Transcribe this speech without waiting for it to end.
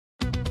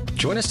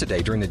Join us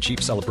today during the Jeep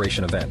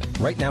Celebration event.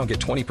 Right now, get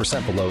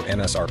 20% below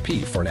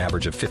MSRP for an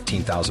average of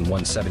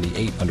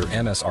 $15,178 under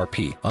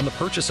MSRP on the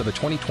purchase of a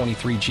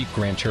 2023 Jeep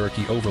Grand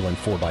Cherokee Overland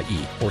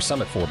 4xE or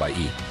Summit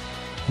 4xE.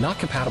 Not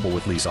compatible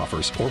with lease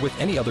offers or with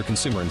any other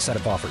consumer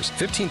incentive offers.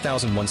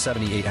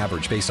 $15,178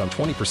 average based on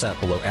 20%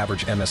 below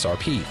average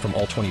MSRP from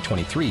all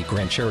 2023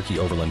 Grand Cherokee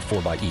Overland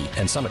 4xE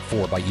and Summit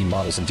 4xE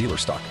models in dealer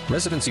stock.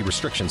 Residency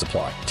restrictions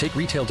apply. Take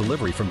retail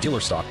delivery from dealer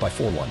stock by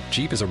 4/1.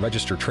 Jeep is a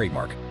registered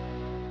trademark.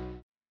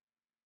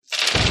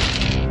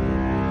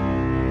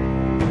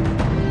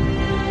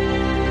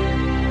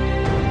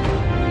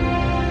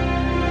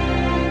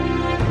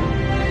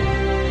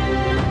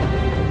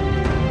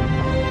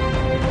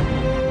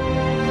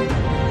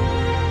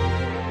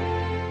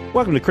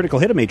 Welcome to Critical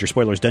Hit, a Major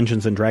Spoilers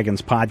Dungeons &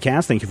 Dragons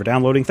podcast. Thank you for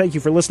downloading. Thank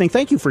you for listening.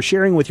 Thank you for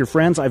sharing with your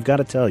friends. I've got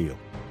to tell you,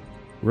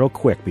 real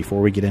quick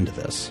before we get into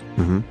this,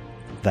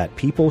 that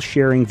people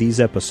sharing these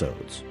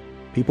episodes,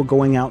 people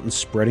going out and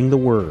spreading the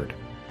word,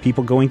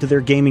 people going to their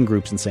gaming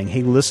groups and saying,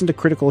 hey, listen to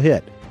Critical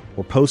Hit,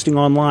 or posting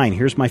online,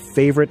 here's my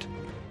favorite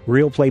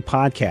Real Play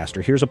podcast,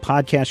 or here's a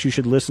podcast you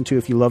should listen to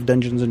if you love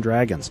Dungeons &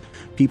 Dragons.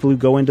 People who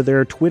go into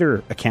their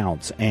Twitter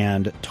accounts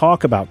and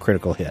talk about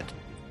Critical Hit.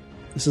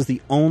 This is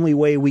the only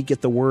way we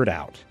get the word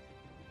out,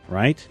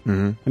 right?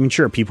 Mm-hmm. I mean,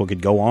 sure, people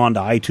could go on to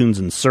iTunes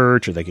and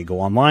search, or they could go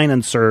online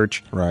and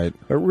search. Right.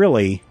 But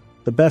really,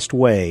 the best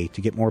way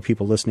to get more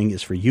people listening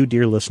is for you,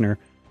 dear listener,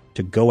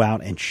 to go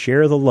out and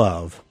share the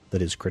love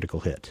that is Critical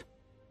Hit.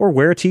 Or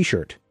wear a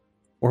T-shirt.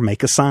 Or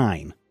make a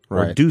sign.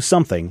 Right. Or do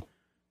something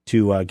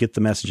to get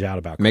the message out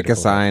about Make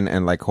Critical a sign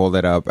and like hold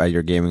it up at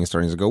your gaming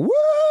store and just go, woo!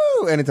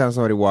 Anytime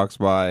somebody walks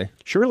by.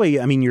 Surely,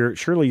 I mean, your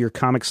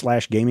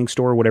comic/gaming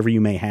store, whatever you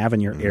may have in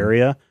your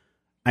area,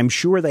 I'm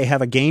sure they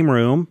have a game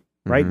room,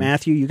 right,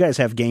 Matthew? You guys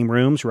have game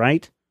rooms,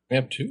 right? We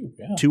have two,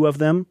 yeah. Two of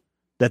them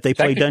that they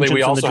play Dungeons and Dragons.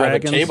 We also have a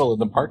table in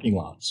the parking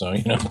lot, so,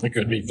 you know, there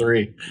could be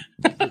three.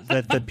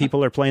 that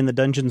people are playing the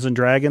Dungeons and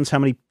Dragons. How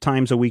many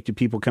times a week do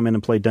people come in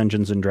and play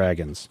Dungeons and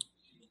Dragons?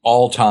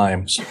 All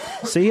times.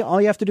 See, all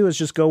you have to do is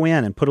just go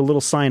in and put a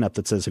little sign up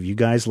that says, have you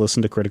guys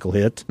listened to Critical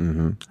Hit?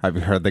 Mm-hmm. Have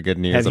you heard the good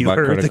news about Critical Hit?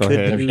 Have you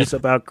heard the good news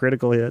about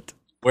Critical Hit?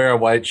 Wear a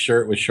white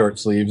shirt with short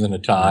sleeves and a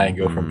tie and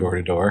go from door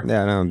to door.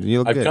 Yeah, no, you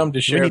look good. I've come to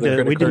share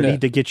we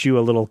need to get you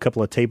a little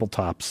couple of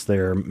tabletops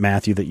there,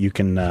 Matthew, that you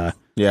can...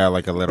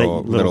 like a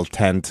little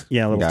tent.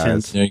 Yeah, a little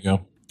tent. There you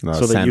go.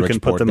 So that you can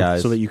put them.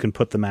 So that you can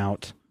put them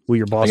out. Will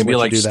your boss let you do that?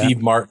 I can be like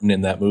Steve Martin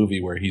in that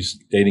movie where he's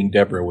dating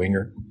Deborah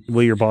Winger.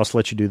 Will your boss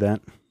let you do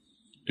that?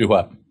 Do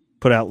what?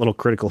 Put out little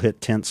Critical Hit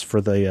tents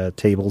for the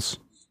tables?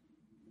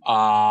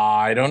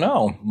 I don't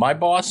know. My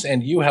boss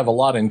and you have a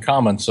lot in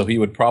common, so he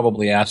would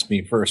probably ask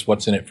me first,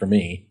 what's in it for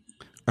me?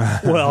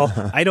 Well,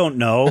 I don't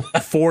know.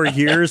 4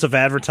 years of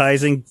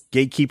advertising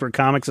Gatekeeper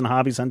Comics and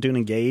Hobbies Hunt, Tune,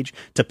 Engage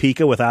to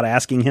Pika without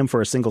asking him for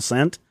a single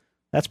cent?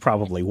 That's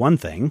probably one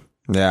thing.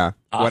 Yeah.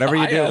 Whatever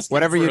you do.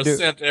 Whatever you do.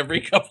 Cent every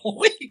couple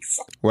weeks.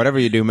 Whatever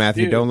you do,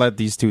 Matthew, don't let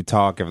these two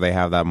talk if they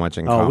have that much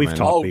in common. We've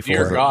talked before.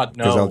 Dear God,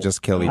 no. Because they'll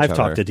just kill each other. I've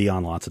talked to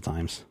Dion lots of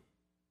times.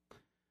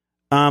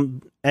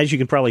 As you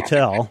can probably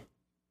tell,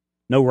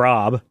 no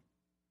Rob,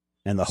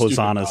 and the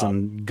hosannas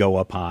and go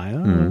up high.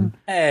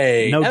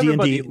 Hey, no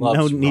D&D,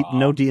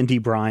 no D&D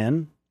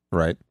Brian.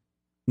 Right.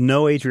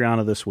 No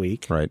Adriana this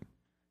week. Right.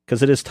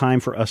 Because it is time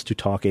for us to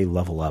talk a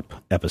level up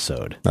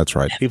episode. That's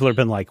right. People have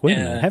been like, wait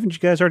a minute, haven't you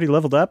guys already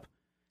leveled up?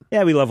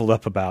 Yeah, we leveled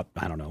up about,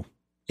 I don't know,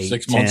 8,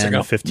 6 10, months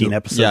ago. 15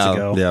 episodes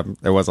ago. Yeah,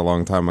 it was a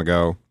long time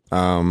ago.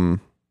 So...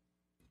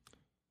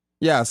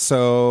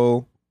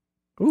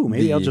 Ooh,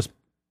 maybe I'll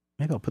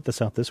put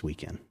this out this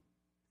weekend.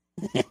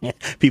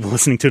 People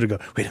listening to it go,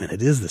 wait a minute,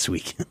 it is this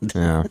weekend.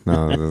 Yeah,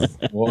 no.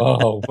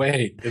 Whoa,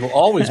 wait. It'll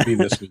always be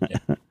this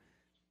weekend.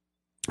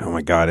 Oh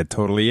my God, it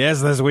totally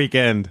is this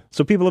weekend.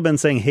 So people have been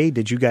saying, hey,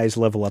 did you guys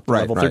level up to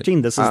level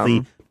 13? This is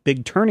the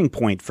big turning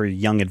point for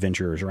young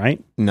adventurers, right?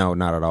 No,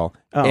 not at all.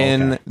 Oh,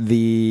 in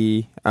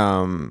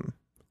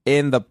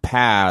the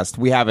past,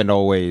 we haven't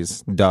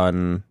always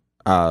done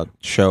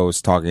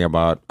shows talking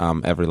about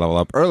every level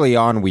up. Early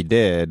on, we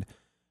did,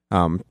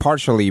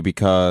 partially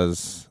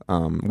because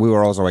we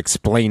were also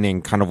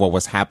explaining kind of what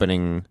was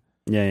happening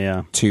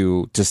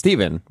to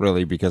Steven,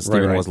 really, because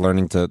Steven was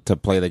learning to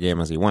play the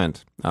game as he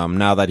went.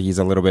 Now that he's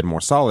a little bit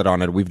more solid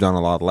on it, we've done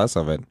a lot less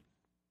of it.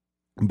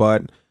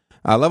 But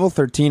level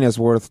 13 is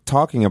worth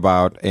talking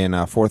about in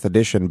 4th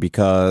edition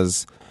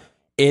because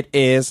it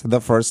is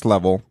the first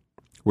level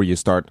where you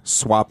start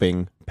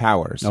swapping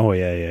powers. Oh,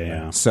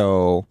 yeah.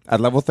 So at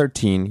level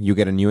 13, you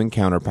get a new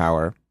encounter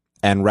power,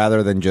 and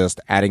rather than just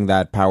adding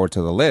that power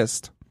to the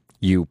list,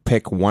 you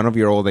pick one of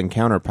your old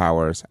encounter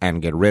powers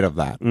and get rid of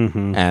that.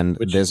 Mm-hmm. And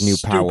this new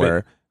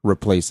power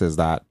replaces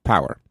that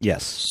power.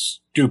 Yes.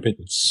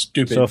 Stupid.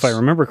 So if I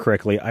remember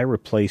correctly, I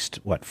replaced,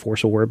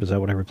 Force Orb? Is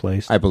that what I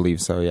replaced? I believe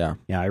so, yeah.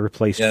 Yeah, I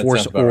replaced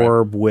Force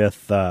Orb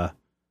with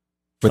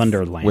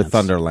Thunderlance. With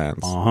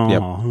Thunderlance. Uh-huh.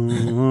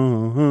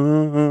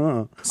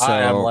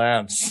 I am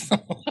Lance.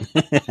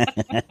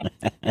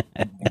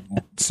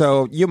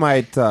 So you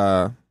might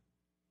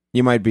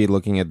be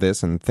looking at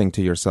this and think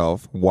to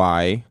yourself,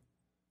 why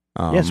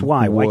Yes,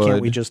 why? Why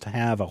can't we just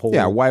have a whole...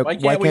 Yeah, why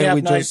can't we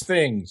have nice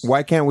things?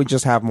 Why can't we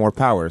just have more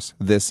powers?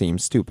 This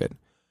seems stupid.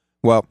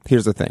 Well,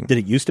 here's the thing. Did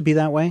it used to be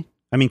that way?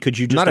 I mean, could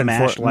you just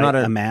amass not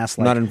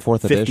in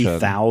 4th edition.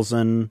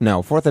 50,000?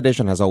 No, 4th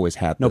edition has always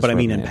had this. No, but I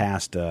mean written in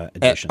past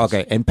editions.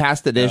 Okay, in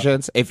past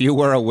editions, if you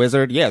were a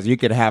wizard, yes, you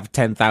could have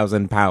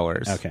 10,000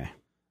 powers. Okay.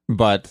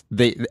 But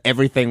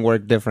everything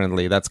worked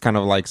differently. That's kind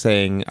of like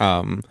saying,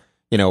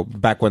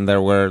 back when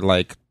there were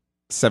like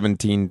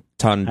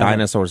 17-ton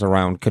dinosaurs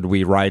around, could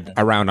we ride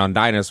around on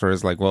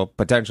dinosaurs? Like, well,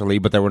 potentially,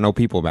 but there were no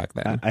people back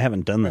then. I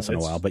haven't done this in a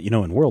while, but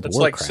in World of Warcraft, it's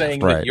like saying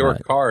that your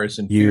car is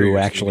inferior. You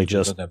actually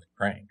just have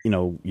crank.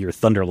 Your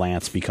Thunder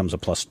Lance becomes a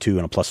 +2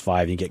 and a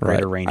 +5. You get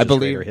greater range,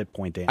 greater hit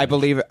point damage.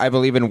 I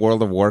believe in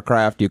World of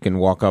Warcraft, you can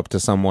walk up to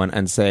someone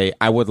and say,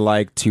 "I would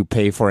like to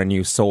pay for a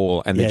new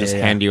soul," and they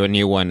hand you a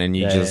new one, and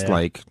you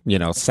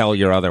sell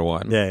your other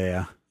one.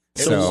 Yeah.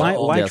 So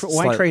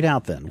why trade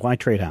out then? Why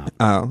trade out?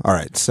 All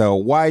right. So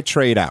why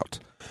trade out?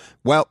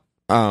 Well,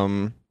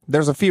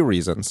 there's a few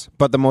reasons,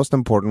 but the most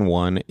important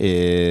one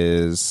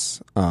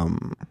is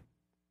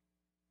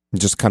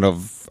just kind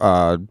of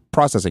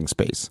processing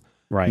space.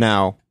 Right.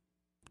 Now,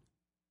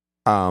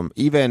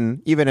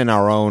 even in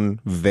our own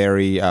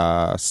very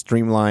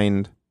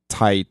streamlined,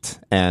 tight,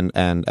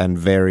 and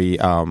very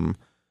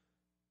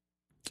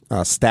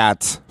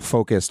stat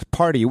focused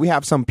party, we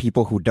have some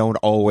people who don't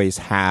always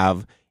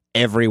have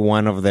every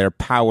one of their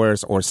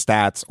powers or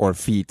stats or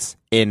feats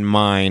in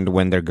mind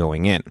when they're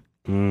going in.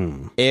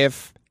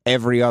 If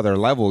every other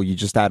level you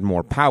just add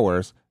more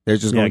powers,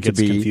 there's just going to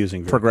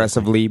be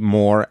progressively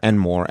more and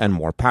more and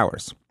more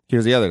powers.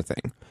 Here's the other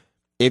thing.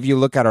 If you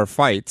look at our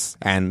fights,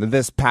 and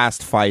this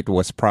past fight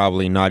was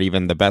probably not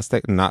even the best,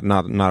 not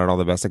at all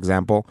the best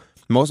example,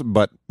 most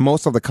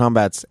of the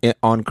combats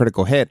on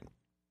Critical Hit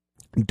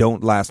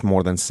don't last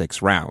more than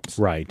 6 rounds.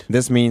 Right.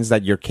 This means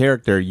that your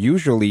character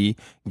usually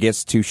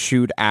gets to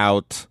shoot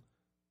out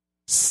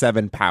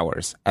 7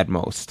 powers at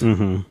most.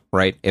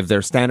 Right? If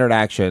they're standard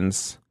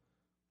actions,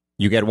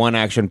 you get 1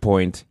 action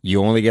point.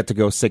 You only get to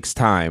go 6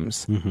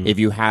 times. If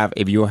you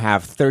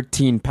have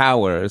 13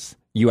 powers,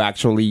 you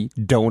actually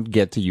don't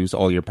get to use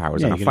all your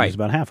powers in a fight. Use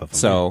about half of them.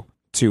 So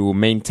to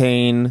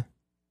maintain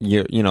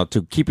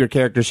to keep your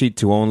character sheet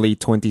to only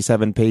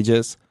 27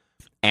 pages,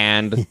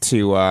 and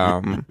to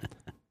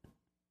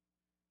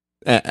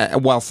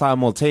while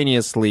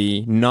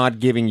simultaneously not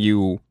giving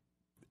you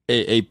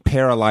a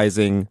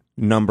paralyzing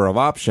number of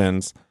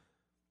options,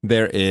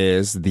 there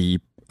is the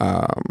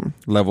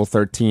level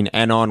 13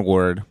 and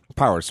onward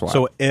power swap.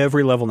 So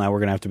every level now we're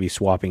going to have to be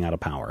swapping out a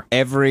power.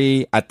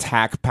 Every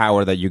attack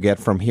power that you get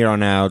from here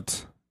on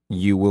out,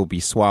 you will be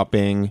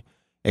swapping,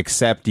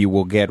 except you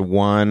will get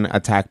 1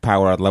 attack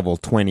power at level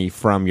 20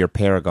 from your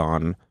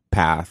Paragon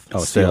path.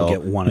 Oh, so you'll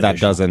get 1 that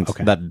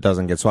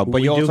doesn't get swapped.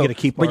 But you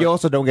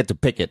also don't get to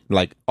pick it.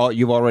 Like,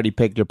 you've already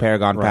picked your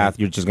Paragon path.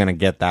 You're just going to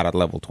get that at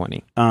level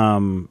 20.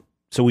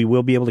 So we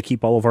will be able to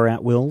keep all of our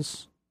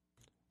at-wills?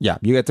 Yeah,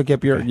 you get to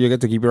keep your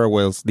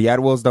at-wills. The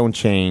at-wills don't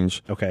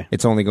change. Okay.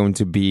 It's only going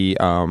to be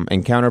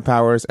encounter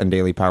powers and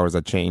daily powers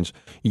that change.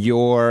 You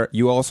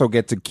also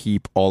get to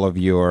keep all of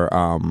your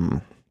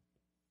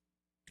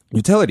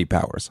utility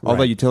powers. All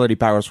the utility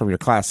powers from your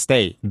class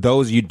stay.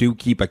 Those you do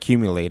keep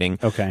accumulating.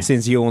 Okay.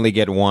 Since you only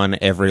get 1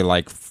 every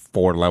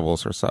 4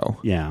 levels or so.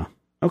 Yeah.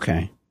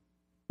 Okay.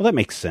 Well, that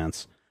makes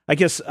sense. I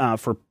guess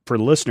for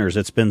listeners,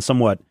 it's been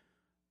somewhat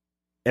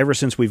ever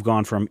since we've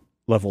gone from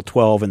level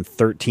 12 and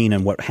 13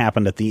 and what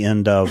happened at the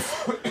end of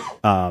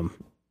well,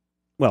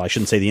 I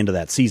shouldn't say the end of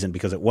that season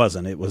because it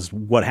wasn't. It was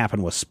what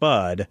happened with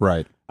Spud.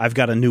 Right. I've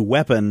got a new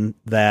weapon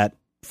that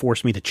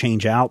forced me to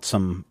change out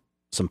some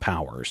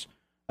powers.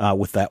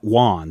 With that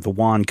wand. The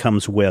wand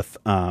comes with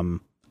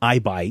Eye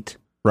Bite,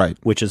 right?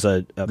 Which is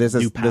a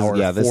new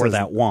power for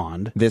that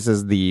wand. This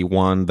is the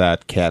one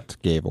that Ket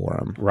gave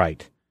Orem.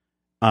 Right.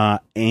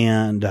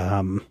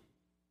 And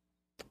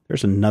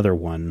there's another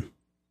one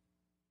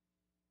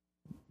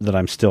that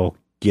I'm still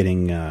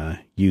getting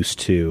used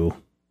to.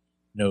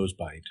 Nose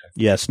Bite.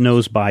 Yes,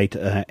 Nose Bite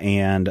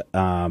and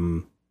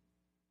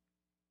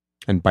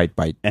Bite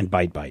Bite. And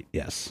Bite,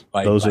 yes.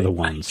 Bite, Those are the Bite.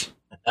 ones.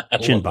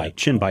 Chin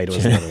Bite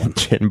was another one.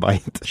 Chin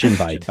Bite.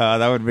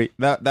 That would be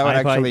that would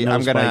actually.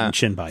 I'm gonna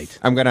Chin Bite.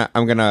 I'm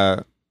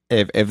gonna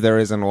if there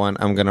isn't one,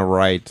 I'm gonna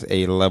write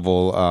a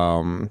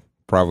level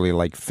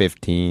probably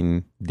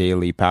 15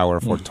 daily power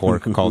for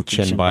Torque called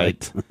Chin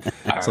Bite.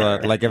 So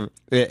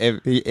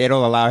if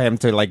it'll allow him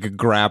to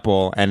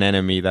grapple an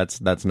enemy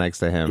that's next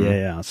to him.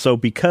 Yeah. So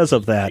because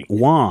of that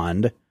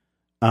wand,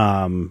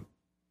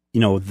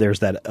 there's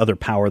that other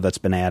power that's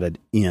been added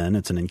in.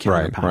 It's an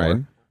encounter power.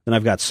 Right. Then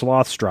I've got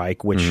Sloth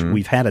Strike, which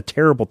we've had a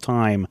terrible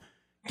time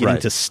getting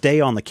to stay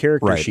on the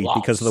character sheet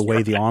because of the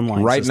way the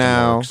online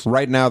system works.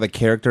 Right now, the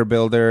character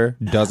builder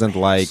doesn't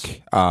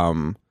like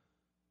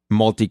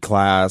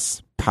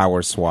multi-class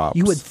power swaps.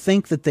 You would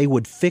think that they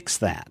would fix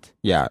that.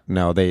 Yeah,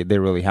 no, they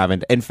really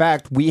haven't. In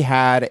fact, we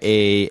had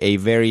a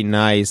very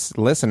nice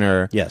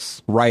listener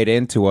write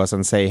into us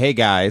and say, hey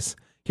guys,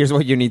 here's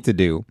what you need to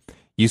do.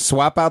 You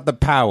swap out the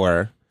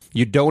power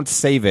you don't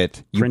save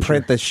it. You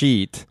print the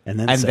sheet and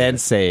then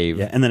save.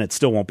 Yeah, and then it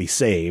still won't be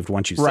saved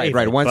once you save it.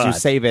 Right. Once you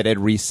save it, it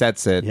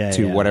resets it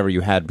to whatever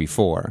you had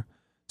before.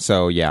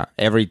 So yeah,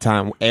 every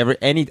time,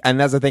 and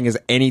that's the thing is,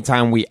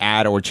 anytime we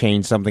add or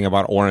change something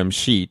about Orem's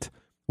sheet,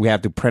 we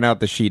have to print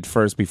out the sheet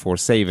first before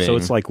saving. So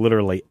it's like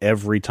literally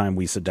every time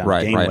we sit down,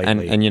 game right.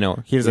 lately, And you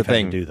know, here's the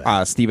thing: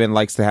 Steven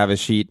likes to have his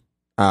sheet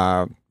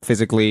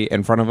physically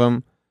in front of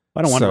him.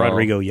 I don't want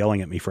Rodrigo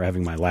yelling at me for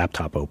having my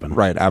laptop open.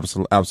 Right,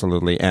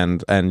 absolutely,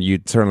 and you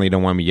certainly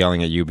don't want me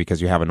yelling at you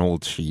because you have an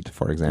old sheet,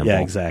 for example. Yeah,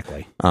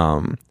 exactly.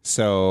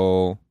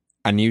 So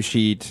a new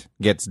sheet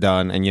gets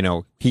done, and you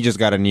know he just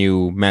got a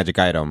new magic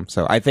item.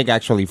 So I think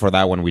actually for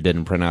that one we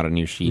didn't print out a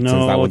new sheet, since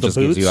that one just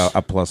gives you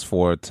a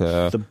 +4 to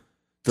the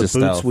boots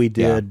stealth. we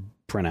did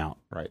print out.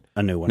 Right,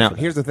 a new one. Now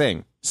here's the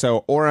thing: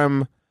 so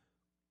Orem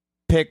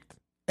picked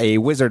a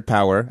wizard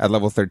power at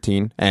level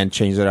 13 and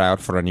changed it out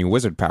for a new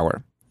wizard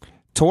power.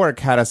 Torque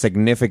had a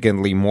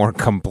significantly more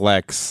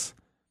complex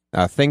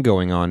thing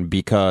going on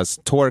because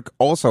Torque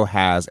also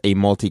has a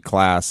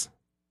multi-class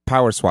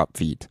power swap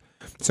feat.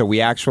 So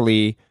we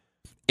actually,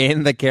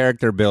 in the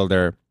character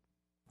builder,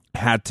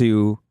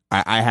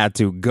 I had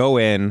to go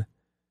in,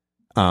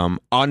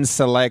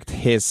 unselect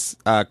his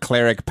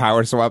cleric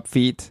power swap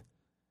feat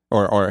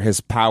or his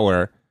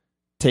power,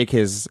 take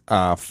his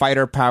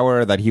fighter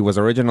power that he was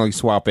originally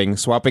swapping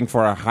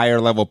for a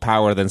higher level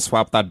power, then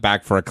swap that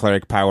back for a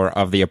cleric power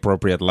of the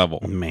appropriate level.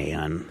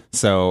 Man.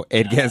 So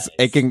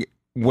in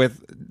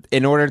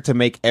order to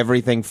make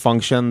everything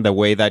function the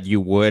way that you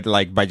would,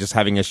 like by just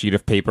having a sheet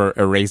of paper,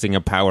 erasing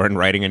a power and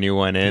writing a new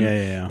one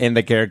in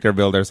the character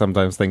builder,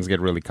 sometimes things get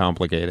really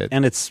complicated.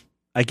 And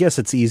I guess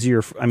it's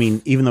easier.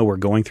 Even though we're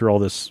going through all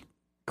this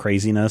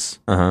craziness,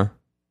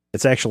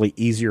 it's actually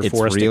easier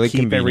for us to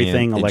keep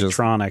everything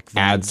electronic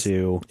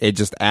it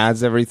just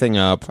adds everything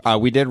up.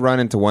 We did run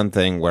into one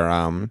thing where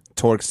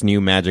Torque's new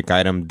magic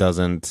item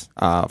doesn't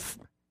factor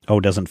into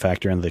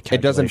the calculations.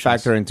 It doesn't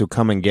factor into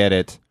Come and Get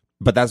It,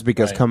 but that's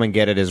because Come and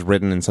Get It is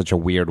written in such a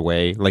weird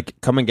way. Like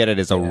Come and Get It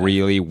is a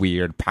really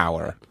weird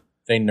power.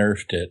 They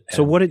nerfed it.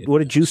 So what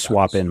did you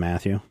swap in,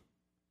 Matthew?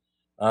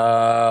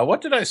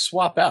 What did I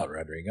swap out,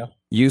 Rodrigo?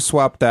 You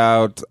swapped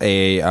out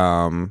a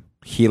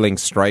Healing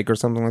Strike or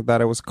something like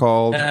that it was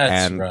called.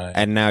 That's right.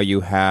 And now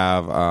you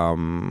have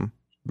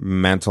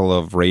Mantle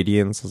of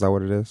Radiance. Is that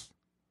what it is?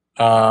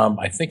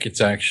 I think it's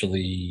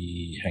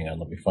actually, hang on,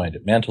 let me find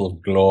it. Mantle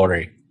of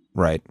Glory.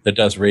 Right. That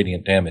does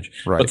radiant damage.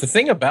 Right. But the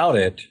thing about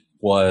it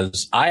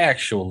was I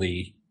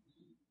actually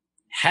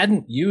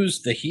hadn't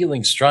used the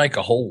Healing Strike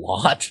a whole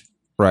lot.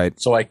 Right.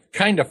 So I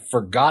kind of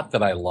forgot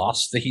that I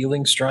lost the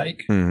Healing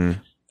Strike. Mm-hmm.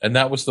 And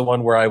that was the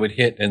one where I would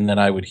hit and then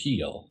I would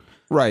heal.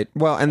 Right.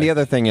 Well, and the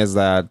other thing is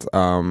that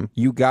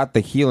you got the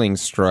Healing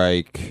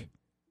Strike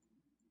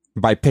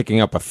by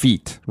picking up a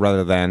feat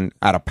rather than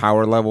at a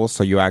power level.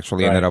 So you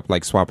actually ended up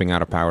like swapping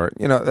out a power.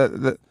 You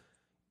know,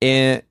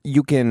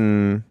 you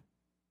can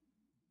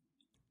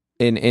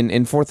in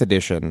 4th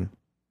edition.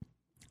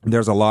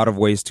 There's a lot of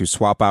ways to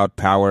swap out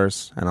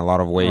powers and a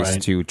lot of ways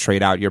to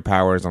trade out your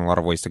powers and a lot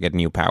of ways to get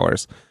new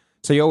powers.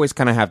 So you always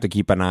kind of have to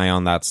keep an eye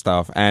on that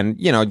stuff and,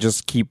 you know,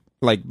 just keep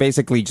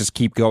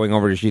going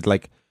over your sheet.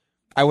 Like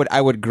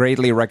I would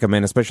greatly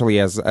recommend, especially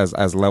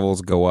as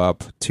levels go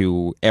up,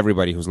 to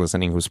everybody who's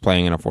listening, who's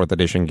playing in a 4th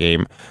edition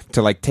game,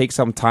 to like take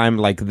some time,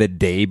 like the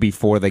day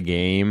before the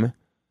game,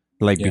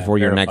 before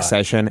your next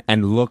session,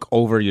 and look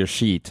over your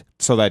sheet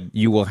so that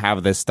you will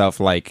have this stuff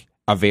like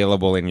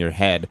available in your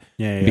head.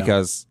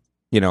 Because,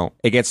 you know,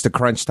 it gets to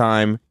crunch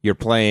time, you're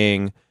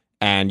playing,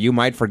 and you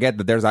might forget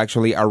that there's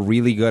actually a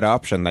really good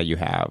option that you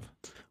have.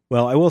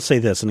 Well, I will say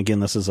this, and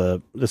again, this is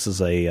a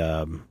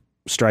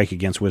strike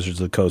against Wizards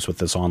of the Coast with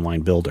this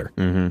online builder.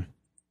 Mm-hmm.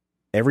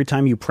 Every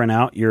time you print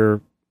out your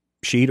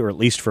sheet, or at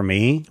least for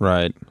me,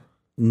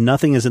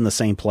 nothing is in the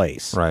same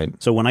place. Right.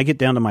 So when I get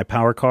down to my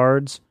power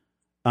cards,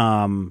 you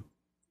know,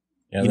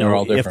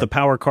 all different. If the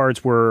power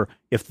cards were,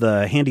 if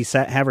the handy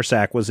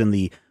haversack was in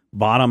the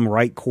bottom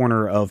right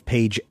corner of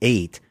page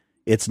 8,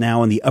 it's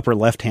now in the upper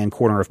left-hand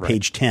corner of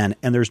page 10,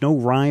 and there's no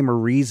rhyme or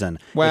reason.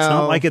 Well, it's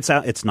not like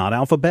it's not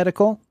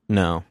alphabetical.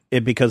 No.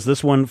 Because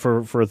this one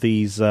for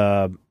these...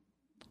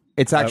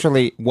 it's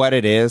actually what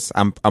it is.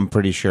 I'm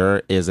pretty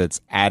sure is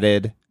it's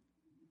added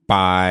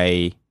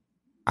by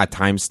a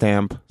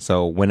timestamp.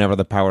 So whenever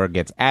the power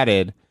gets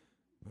added,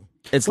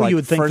 it's you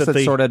would think first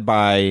it's sorted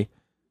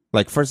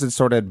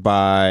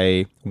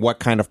by what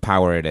kind of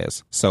power it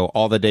is. So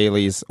all the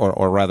dailies,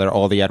 or rather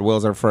all the at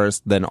wills are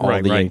first, then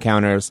all the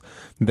encounters,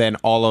 then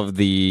all of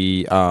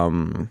the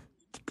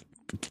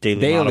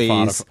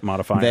dailies,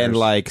 modifiers. Then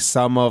like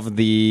some of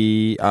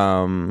the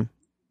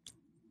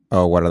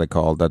what are they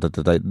called?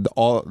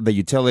 All the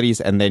utilities,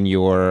 and then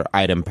your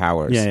item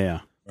powers.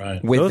 Yeah.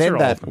 Right.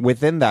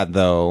 Within that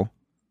though,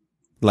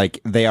 like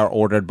they are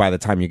ordered by the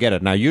time you get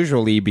it. Now,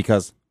 usually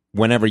because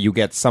whenever you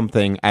get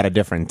something at a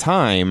different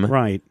time,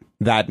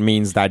 that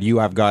means that you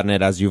have gotten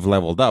it as you've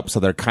leveled up. So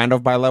they're kind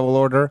of by level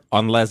order,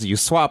 unless you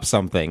swap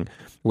something,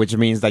 which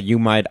means that you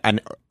might, a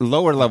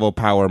lower level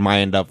power might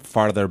end up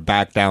farther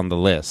back down the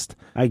list.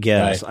 I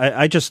guess. Right.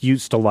 I just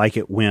used to like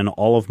it when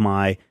all of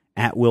my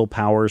at-will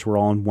powers were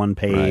all on one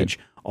page,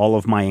 all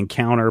of my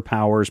encounter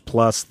powers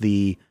plus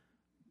the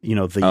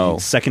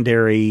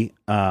secondary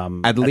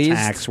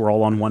attacks were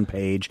all on one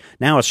page.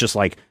 Now it's just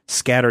like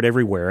scattered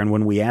everywhere. And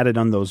when we added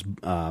on those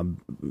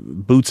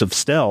boots of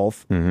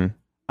stealth,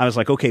 I was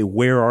like, okay,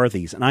 where are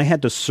these? And I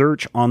had to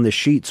search on the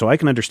sheet, so I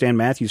can understand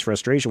Matthew's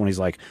frustration when he's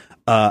like,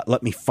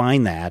 let me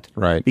find that.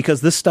 Right.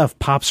 Because this stuff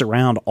pops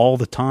around all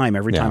the time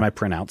every time I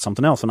print out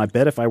something else. And I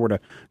bet if I were to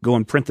go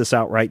and print this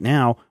out right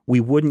now, we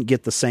wouldn't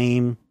get the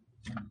same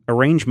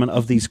arrangement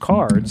of these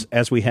cards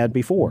as we had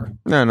before.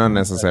 No, not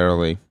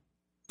necessarily.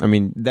 I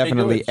mean,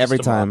 definitely every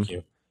time.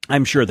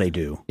 I'm sure they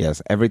do.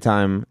 Yes, every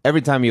time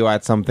you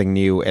add something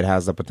new, it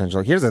has the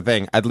potential. Here's the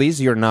thing: at least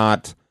you're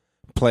not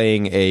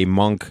playing a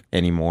monk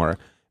anymore,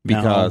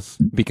 because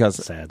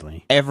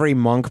sadly every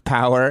monk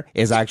power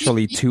is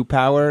actually 2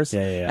 powers,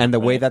 and the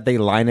way that they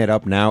line it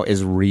up now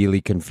is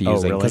really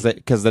confusing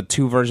because the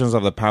 2 versions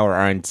of the power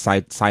aren't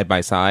side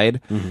by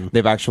side.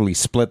 They've actually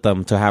split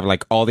them to have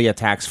like all the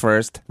attacks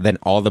first, then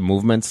all the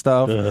movement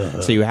stuff.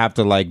 So you have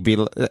to like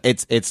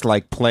it's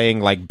like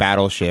playing like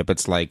Battleship.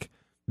 It's like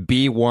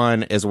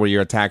B1 is where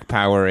your attack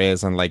power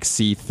is, and like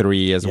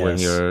C3 is when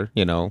your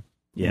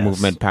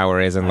movement power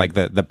is, and like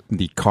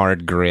the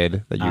card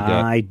grid that you get.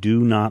 I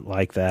do not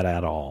like that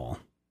at all.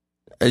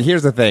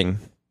 Here's the thing.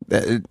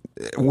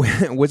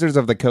 Wizards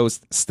of the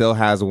Coast still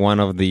has one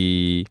of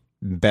the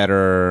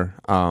better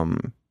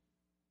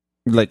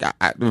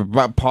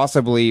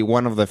possibly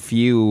one of the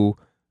few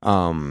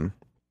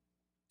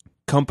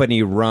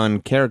company run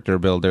character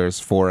builders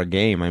for a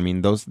game. I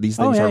mean, these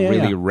things are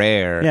really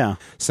rare. Yeah.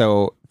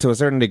 So to a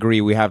certain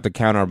degree, we have to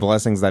count our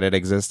blessings that it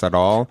exists at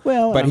all.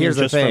 Well, but here's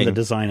the thing: from the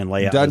design and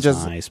layout,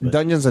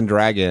 Dungeons and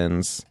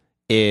Dragons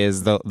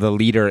is the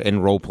leader in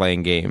role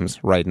playing games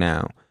right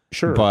now.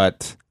 Sure,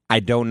 but I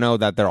don't know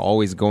that they're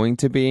always going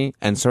to be,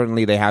 and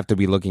certainly they have to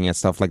be looking at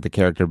stuff like the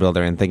character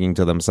builder and thinking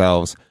to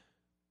themselves,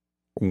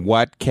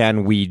 what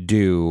can we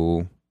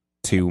do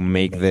to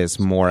make this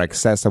more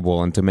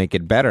accessible and to make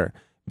it better?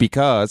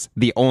 Because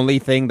the only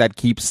thing that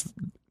keeps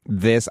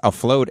this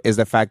afloat is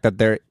the fact that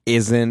there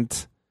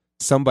isn't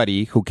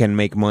somebody who can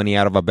make money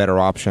out of a better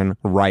option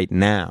right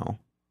now.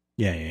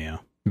 Yeah.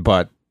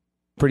 But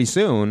pretty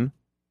soon,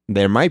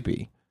 there might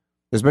be.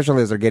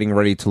 Especially as they're getting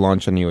ready to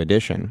launch a new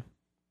edition.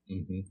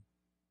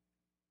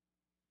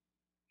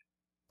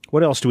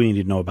 What else do we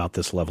need to know about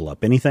this level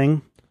up?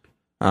 Anything?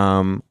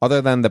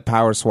 Other than the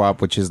power swap,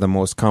 which is the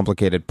most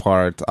complicated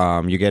part,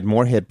 you get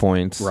more hit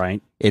points.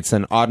 Right. It's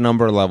an odd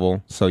number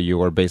level, so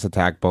your base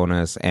attack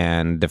bonus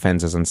and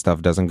defenses and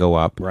stuff doesn't go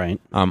up. Right.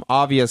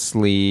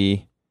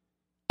 Obviously,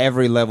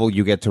 every level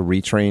you get to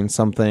retrain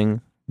something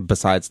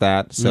besides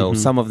that. So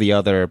some of the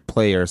other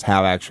players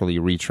have actually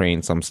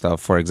retrained some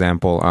stuff. For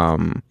example,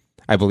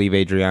 I believe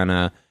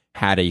Adriana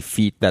had a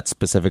feat that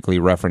specifically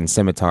referenced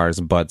scimitars,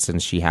 but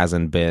since she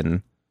hasn't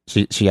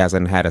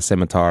had a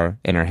scimitar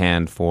in her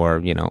hand for,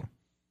 a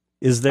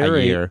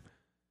year.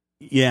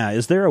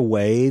 Is there a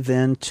way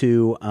then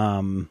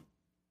to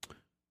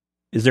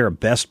is there a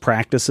best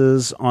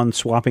practices on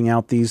swapping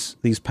out these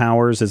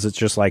powers? Is it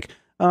just like,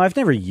 oh, I've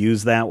never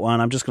used that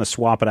one, I'm just going to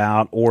swap it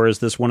out? Or is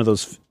this one of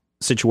those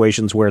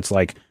situations where it's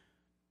like,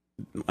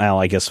 well,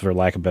 I guess for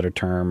lack of a better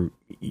term,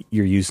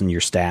 you're using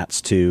your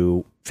stats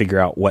to figure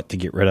out what to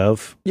get rid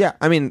of? Yeah,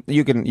 I mean,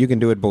 you can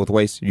do it both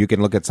ways. You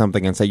can look at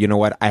something and say, you know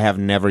what, I have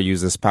never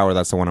used this power,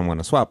 that's the one I'm going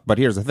to swap. But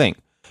here's the thing.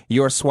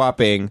 You're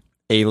swapping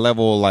a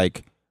level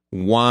like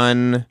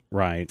 1,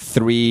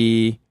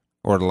 3,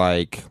 or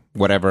like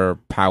whatever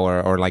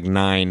power, or like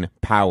 9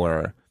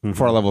 power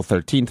for a level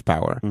 13th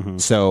power.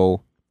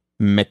 So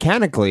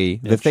mechanically,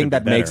 the thing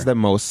that makes the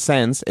most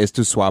sense is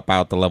to swap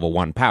out the level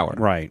 1 power.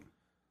 Right.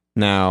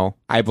 Now,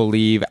 I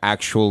believe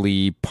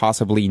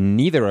possibly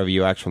neither of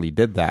you actually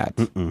did that.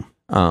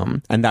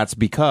 And that's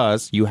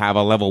because you have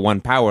a level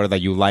 1 power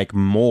that you like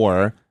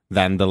more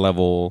than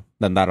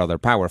that other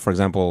power. For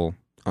example,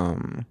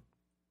 I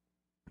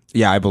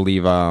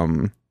believe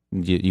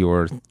you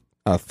were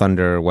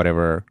Thunder,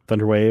 whatever.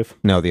 Thunder Wave?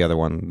 No, the other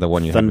one. The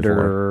one you had before.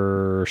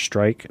 Thunder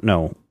Strike?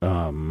 No.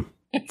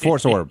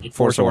 Force Orb.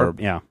 Force Orb.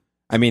 Yeah.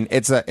 I mean,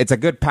 it's a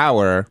good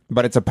power,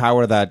 but it's a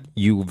power that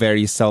you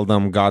very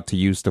seldom got to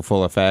use to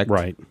full effect.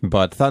 Right.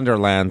 But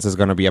Thunderlands is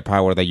going to be a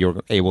power that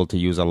you're able to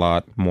use a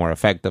lot more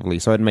effectively,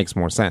 so it makes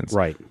more sense.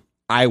 Right.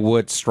 I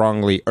would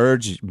strongly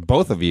urge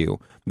both of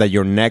you that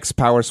your next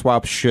power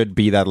swap should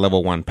be that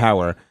level 1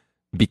 power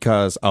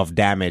because of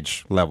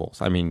damage levels.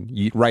 I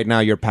mean, right now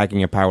you're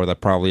packing a power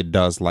that probably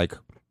does like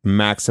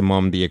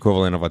maximum the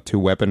equivalent of a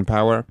 2-weapon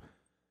power,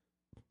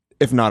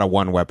 if not a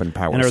 1-weapon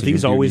power. And are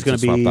these always going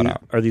to be?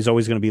 Are these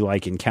always going to be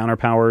like encounter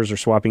powers, or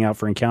swapping out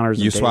for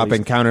encounters? You swap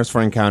encounters for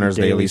encounters,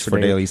 dailies for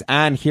dailies.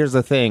 And here's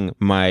the thing: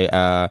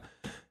 my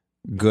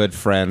good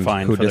friend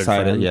Fine who feathered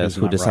decided friend yes who's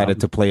who not decided Rob.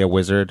 to play a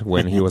wizard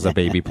when he was a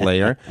baby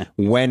player.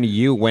 When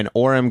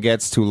Orem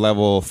gets to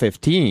level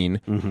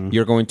 15, Mm-hmm.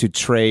 you're going to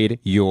trade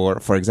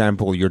for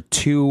example, your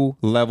 2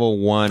 level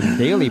 1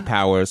 daily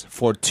powers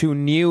for 2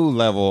 new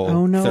level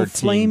Oh no, 13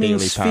 Flaming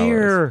daily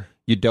Sphere. powers.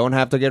 You don't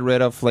have to get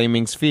rid of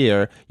Flaming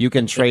Sphere. You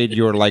can trade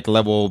your like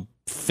level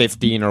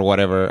 15 or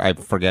whatever. I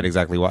forget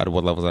exactly what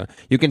levels are.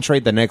 You can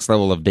trade the next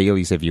level of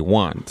dailies if you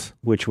want.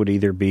 Which would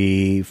either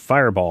be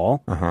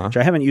Fireball, Uh-huh. which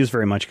I haven't used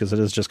very much because it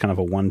is just kind of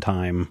a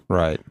one-time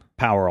Right.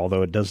 power,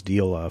 although it does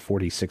deal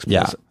 46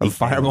 Yeah. plus A 8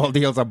 fireball damage.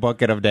 deals a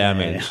bucket of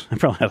damage. Yeah, I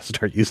probably have to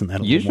start using that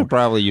a You little should more.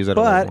 probably use it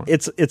a little But more.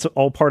 it's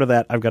all part of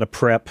that. I've got to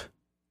prep.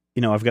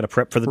 I've got to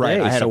prep for the Right,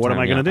 day. ahead So of what am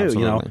time, I going to yeah, do?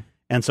 absolutely.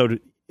 And so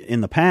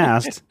in the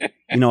past,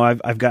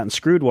 I've gotten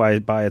screwed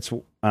by its.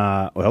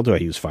 Well, do I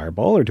use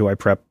Fireball or do I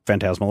prep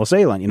Phantasmal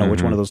Assailant?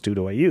 Which one of those two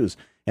do I use?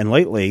 And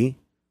lately,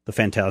 the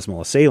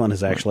Phantasmal Assailant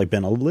has actually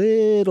been a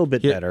little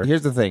bit better.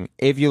 Here's the thing.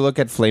 If you look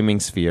at Flaming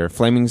Sphere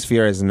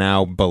is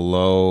now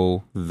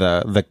below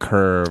the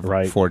curve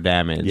Right. for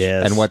damage.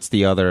 Yes. And what's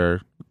the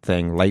other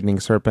thing? Lightning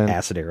Serpent?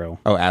 Acid Arrow.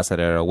 Oh, Acid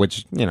Arrow,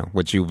 which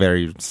you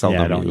very seldom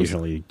Yeah, I don't use.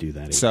 usually do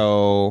that either.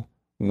 So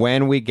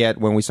when we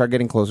start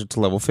getting closer to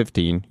level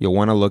 15, you'll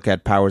want to look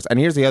at powers. And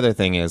here's the other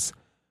thing is,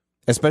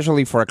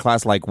 especially for a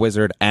class like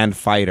Wizard and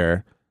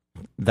Fighter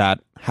that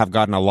have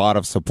gotten a lot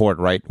of support,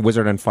 right?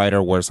 Wizard and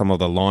Fighter were some of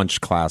the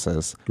launch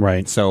classes.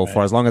 Right. So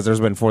for as long as there's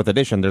been 4th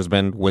edition, there's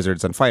been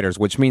Wizards and Fighters,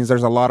 which means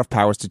there's a lot of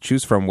powers to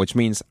choose from, which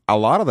means a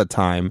lot of the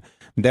time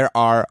there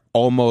are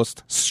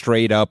almost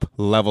straight up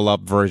level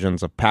up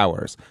versions of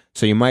powers.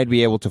 So you might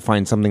be able to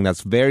find something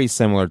that's very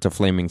similar to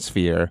Flaming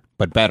Sphere,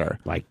 but better.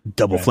 Like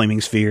double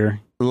Flaming Sphere.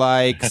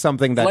 Like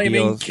something that Flaming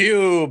deals...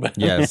 cube.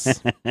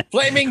 Yes.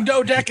 Flaming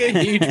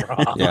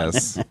dodecahedron.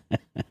 Yes.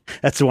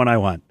 That's the one I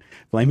want.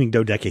 Flaming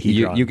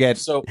Dodecahedron. You get...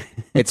 So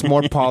It's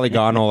more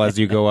polygonal as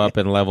you go up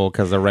in level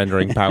because the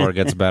rendering power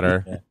gets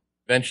better.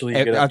 eventually,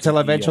 you get up Until to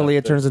eventually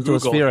it the turns into a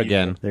Google sphere Hero.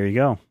 again. There you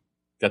go.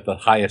 Got the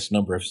highest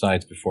number of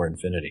sides before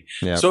infinity.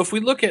 Yeah. So if we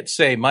look at,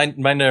 say, my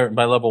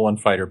level 1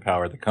 fighter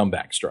power, the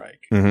comeback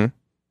strike, Mm-hmm.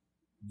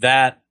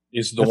 that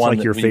is the That's one like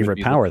that your we would favorite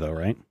be power, looking- though,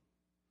 right?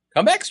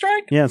 Comeback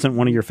strike? Yeah, isn't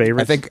one of your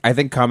favorites? I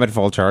think Comet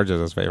Fall Charge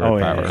is his favorite Oh,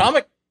 yeah, power. yeah.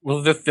 Comic.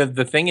 Well, the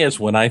thing is,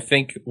 when I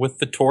think with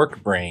the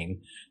Torque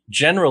brain,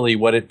 generally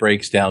what it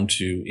breaks down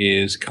to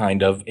is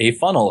kind of a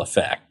funnel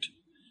effect,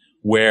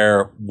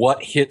 where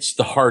what hits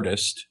the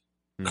hardest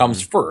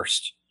comes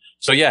first.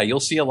 So yeah,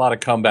 you'll see a lot of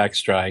comeback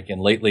strike, and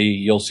lately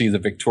you'll see the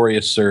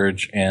Victorious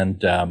Surge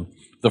and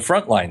the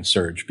Frontline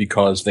Surge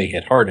because they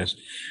hit hardest.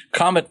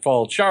 Comet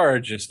Fall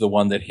Charge is the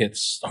one that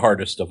hits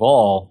hardest of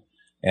all,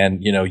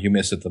 and you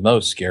miss it the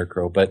most,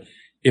 Scarecrow. But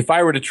if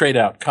I were to trade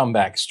out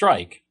comeback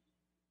strike,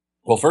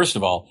 well, first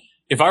of all,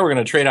 if I were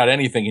going to trade out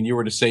anything and you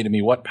were to say to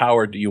me, what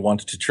power do you want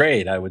to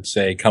trade? I would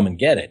say, come and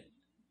get it.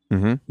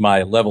 Mm-hmm.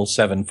 My level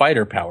 7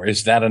 fighter power.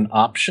 Is that an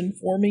option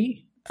for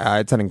me?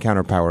 It's an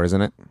encounter power,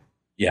 isn't it?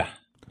 Yeah.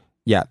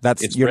 Yeah,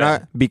 It's you're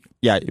red.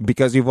 not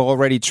because you've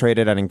already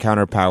traded an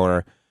encounter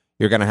power.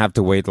 You're gonna have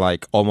to wait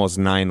like almost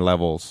 9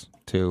 levels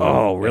to.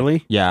 Oh,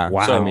 really? Yeah.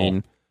 Wow. So, I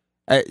mean,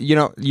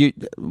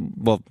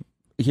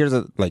 here's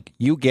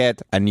you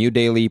get a new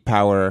daily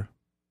power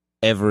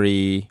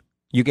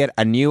you get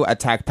a new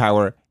attack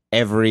power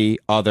every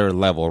other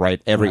level,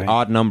 right? Every Right.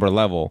 odd number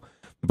level,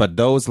 but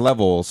those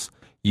levels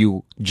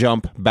you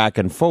jump back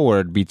and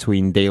forward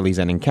between dailies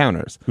and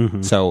encounters.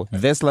 Mhm. So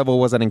this level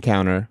was an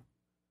encounter.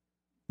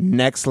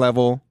 Next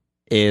level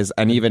is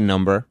an even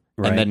number.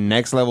 Right. And then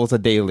next level is a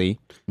daily.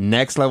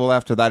 Next level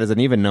after that is an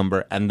even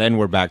number. And then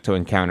we're back to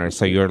encounters.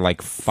 So you're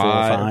like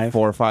 4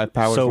 or 5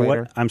 powers So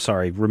later. what? I'm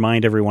sorry.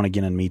 Remind everyone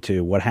again, and me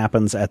too. What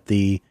happens at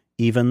the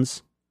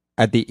evens?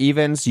 At the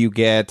evens, you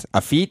get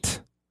a feat.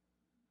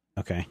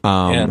 Okay.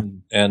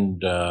 And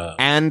And a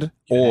new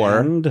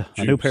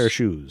Juice. pair of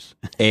shoes.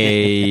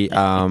 a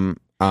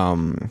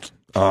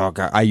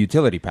a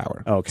utility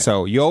power. Okay.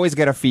 So you always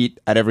get a feat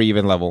at every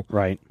even level,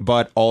 Right.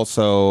 but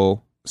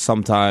also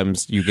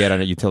sometimes you get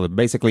a utility.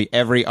 Basically,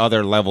 every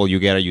other level you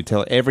get a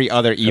utility. Every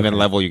other even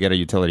level you get a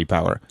utility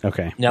power.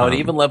 Okay. Now, at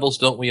even levels,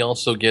 don't we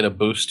also get a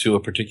boost to a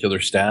particular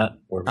stat?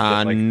 Or we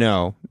get,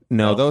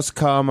 No, those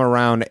come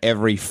around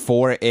every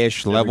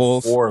 4-ish every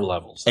levels. 4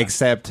 levels.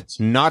 Except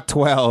not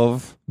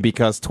 12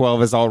 because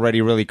 12 is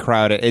already really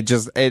crowded.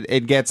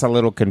 It gets a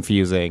little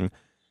confusing.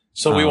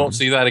 So we won't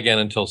see that again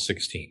until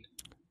 16.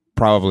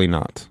 Probably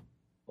not.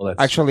 Well,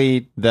 that's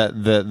Actually,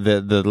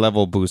 the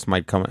level boost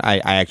might come. I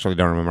actually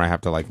don't remember. I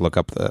have to look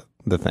up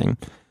the thing.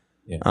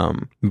 Yeah.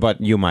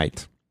 But you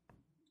might.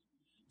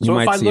 So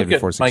if I see look it at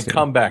before my 16.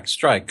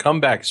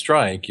 comeback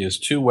strike is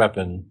 2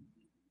 weapon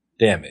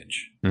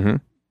damage. Mm-hmm.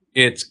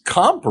 It's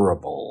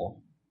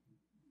comparable.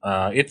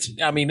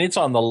 It's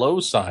on the low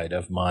side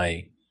of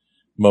my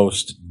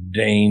most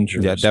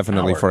dangerous. Yeah,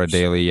 definitely for a powers.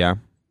 daily. Yeah.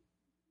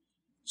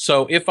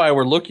 So if I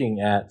were looking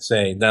at,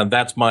 say, now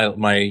that's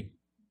my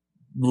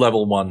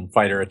level 1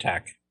 fighter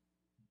attack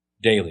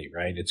daily,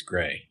 right? It's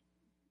gray.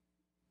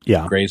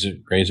 Yeah.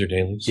 Grazer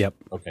dailies? Yep.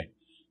 Okay.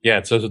 Yeah,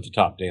 it says at the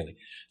top daily.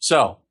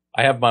 So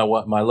I have my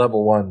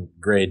level 1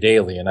 gray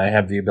daily, and I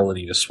have the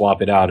ability to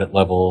swap it out at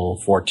level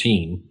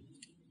 14.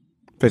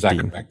 15. Is that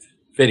correct?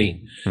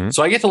 15. Mm-hmm.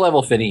 So I get to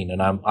level 15,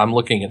 and I'm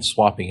looking at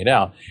swapping it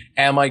out.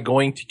 Am I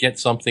going to get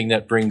something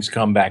that brings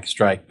Comeback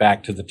Strike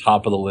back to the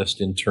top of the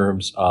list in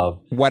terms of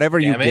whatever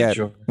you damage,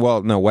 get?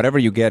 Well, no, whatever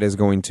you get is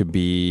going to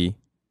be.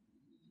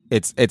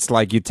 It's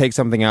like you take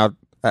something out.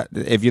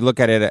 If you look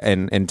at it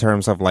in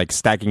terms of like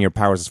stacking your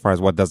powers as far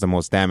as what does the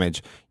most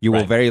damage, you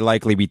will very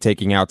likely be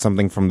taking out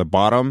something from the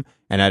bottom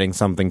and adding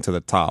something to the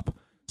top.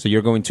 So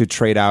you're going to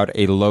trade out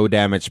a low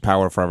damage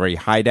power for a very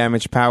high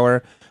damage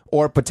power,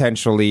 or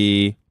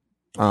potentially,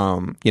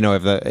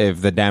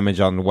 if the damage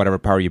on whatever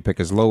power you pick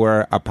is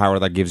lower, a power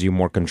that gives you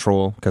more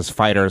control, because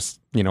fighters,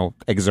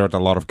 exert a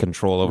lot of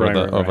control over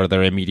over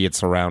their immediate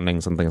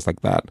surroundings and things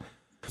like that.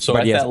 So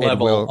but at that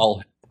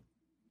level,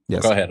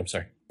 Yes. Go ahead. I'm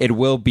sorry. It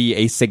will be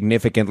a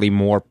significantly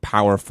more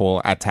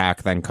powerful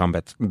attack than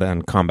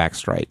Comeback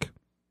Strike.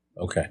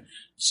 Okay.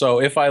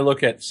 So if I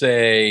look at,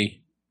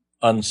 say,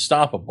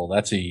 Unstoppable,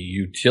 that's a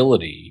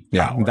utility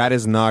power. Yeah, that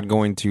is not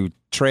going to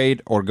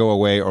trade or go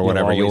away or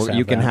whatever.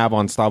 You can have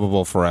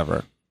Unstoppable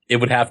forever. It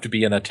would have to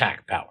be an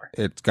attack power.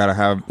 It's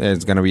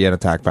going to be an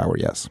attack power,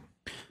 yes.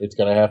 It's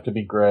going to have to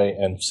be gray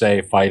and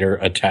say fighter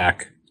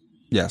attack.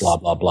 Yes. Blah,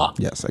 blah, blah.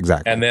 Yes,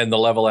 exactly. And then the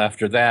level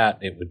after that,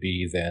 it would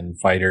be then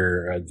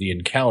fighter, the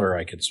encounter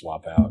I could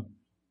swap out,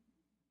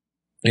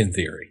 in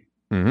theory.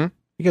 Mm-hmm.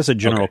 I guess a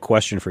general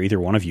question for either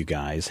one of you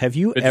guys. Have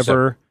you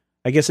ever,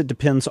 I guess it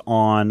depends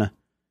on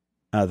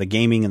the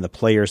gaming and the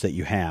players that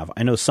you have.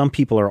 I know some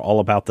people are all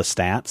about the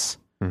stats,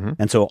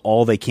 and so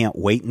they can't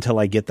wait until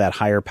I get that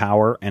higher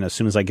power, and as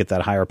soon as I get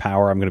that higher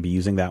power, I'm going to be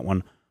using that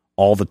one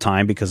all the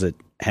time because it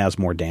has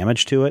more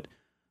damage to it.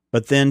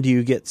 But then do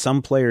you get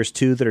some players,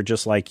 too, that are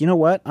just like, you know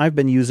what? I've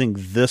been using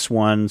this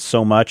one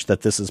so much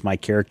that this is my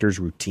character's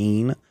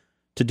routine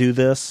to do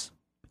this.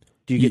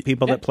 Do you get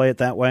people that play it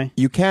that way?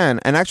 You can.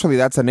 And actually,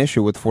 that's an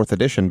issue with 4th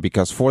edition,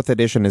 because 4th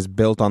edition is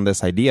built on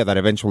this idea that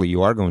eventually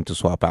you are going to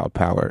swap out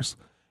powers.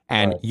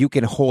 And you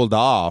can hold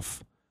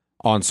off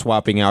on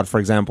swapping out, for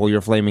example,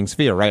 your flaming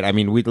sphere, right? I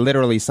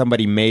mean,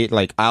 somebody made,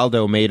 like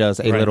Aldo made us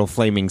a little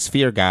flaming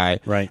sphere guy,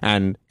 right?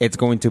 And it's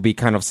going to be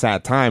kind of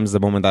sad times the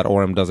moment that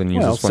Orym doesn't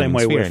use his flaming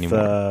sphere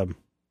anymore.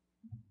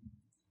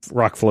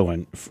 Rock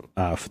throwing.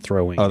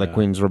 The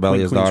Queen's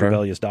Rebellious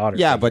daughter.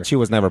 Yeah, but she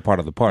was never part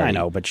of the party. I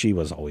know, but she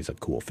was always a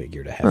cool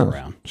figure to have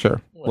around.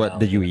 Sure. Well, what,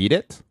 did you eat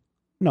it?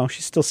 No,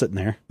 she's still sitting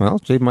there.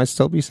 Well, she might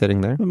still be sitting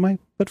there.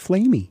 But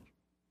flamey.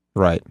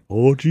 Right.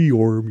 Oh, gee,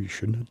 Orym, you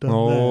shouldn't have done that.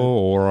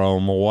 Oh,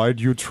 Orym,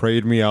 why'd you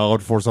trade me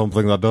out for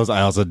something that does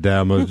acid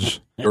damage?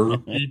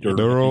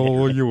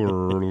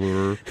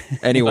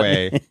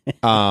 Anyway,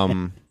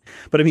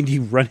 But I mean, do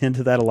you run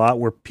into that a lot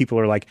where people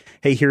are like,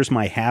 hey, here's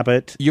my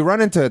habit? You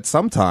run into it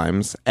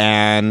sometimes,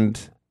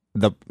 and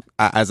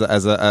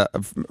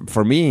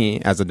for me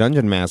as a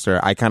dungeon master,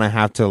 I kind of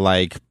have to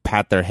like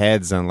pat their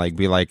heads and like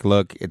be like,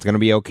 look, it's gonna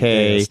be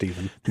okay. Yeah,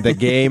 Steven.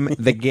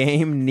 the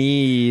game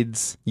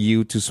needs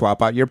you to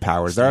swap out your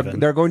powers. There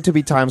are going to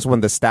be times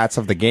when the stats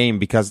of the game,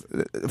 because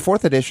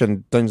 4th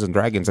edition Dungeons and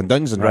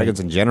Dragons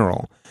in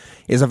general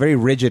is a very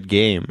rigid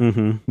game.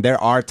 Mm-hmm.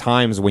 There are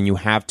times when you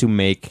have to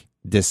make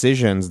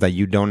decisions that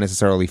you don't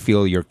necessarily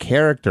feel your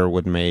character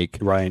would make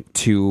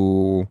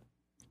to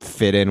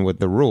fit in with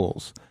the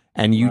rules.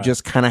 And you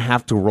just kind of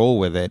have to roll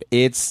with it.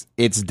 It's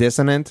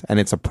dissonant, and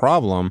it's a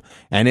problem,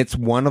 and it's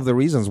one of the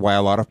reasons why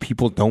a lot of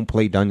people don't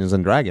play Dungeons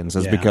and Dragons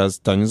is because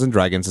Dungeons and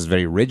Dragons is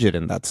very rigid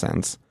in that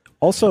sense.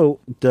 Also,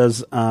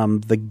 does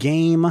the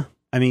game?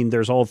 I mean,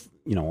 there's all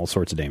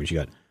sorts of damage.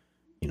 You got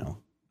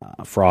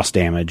frost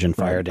damage and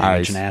fire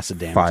damage and acid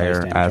damage,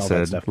 fire, damage,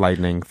 acid,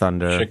 lightning,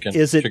 thunder.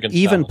 Is it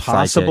even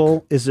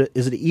possible? Is it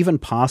even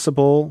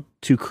possible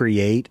to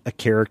create a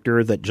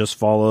character that just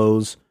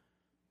follows?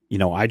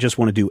 I just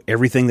want to do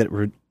everything that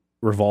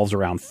revolves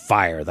around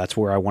fire. That's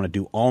where I want to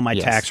do all my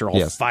attacks are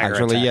all fire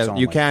Actually, attacks. Yes,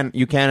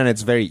 you can, and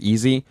it's very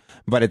easy,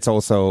 but it's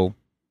also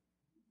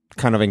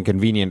kind of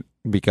inconvenient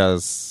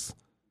because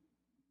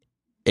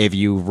if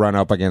you run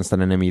up against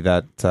an enemy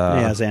that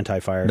has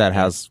anti-fire, that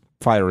has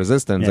fire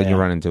resistance, then you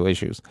run into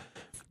issues.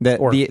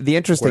 The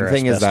interesting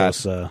thing is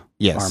that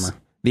armor.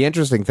 The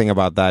interesting thing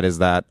about that is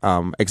that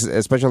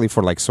especially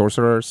for like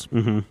sorcerers.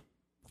 Mm-hmm.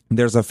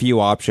 There's a few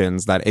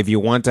options that if you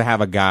want to have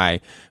a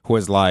guy who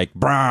is like,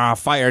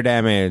 fire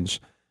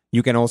damage,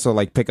 you can also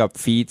like pick up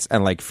feats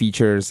and like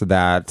features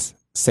that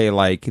say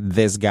like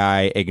this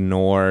guy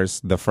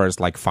ignores the first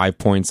like 5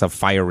 points of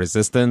fire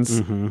resistance.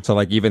 Mm-hmm. So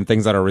like even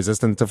things that are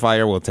resistant to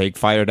fire will take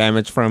fire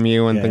damage from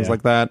you and things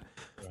like that.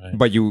 Right.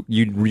 But you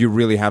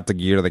really have to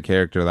gear the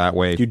character that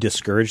way. Do you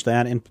discourage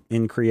that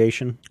in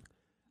creation?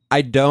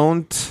 I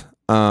don't.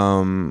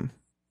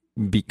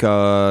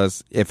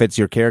 Because if it's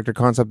your character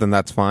concept, then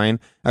that's fine.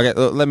 Okay,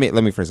 let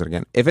me phrase it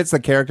again. If it's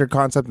the character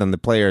concept and the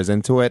player is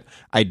into it,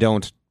 I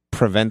don't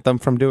prevent them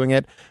from doing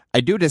it.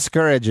 I do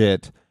discourage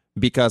it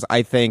because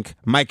I think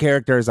my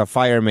character is a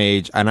fire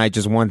mage and I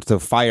just want to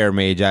fire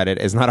mage at it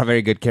is not a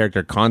very good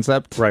character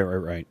concept.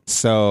 Right.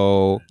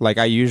 So, like,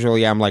 I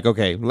usually am like,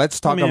 okay, let's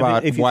talk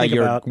about if you why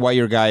think why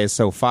your guy is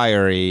so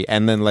fiery,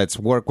 and then let's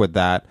work with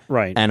that.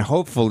 Right. And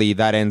hopefully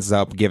that ends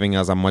up giving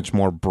us a much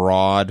more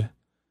broad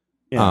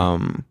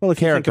Well, if you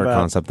character think about-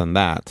 concept than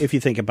that. If you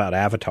think about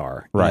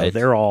Avatar, you know, Right.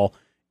 they're all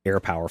air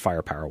power,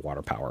 fire power,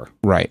 water power.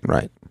 Right.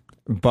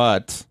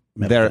 But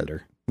Metal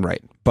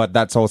right. But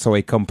that's also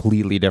a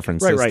completely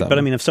different system. Right. But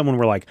I mean, if someone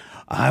were like,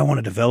 I want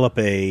to develop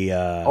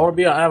a, Or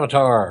be an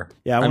avatar.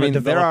 I want to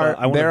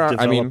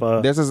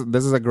develop this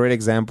is a great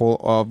example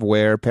of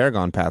where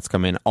Paragon paths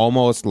come in.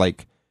 Almost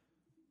like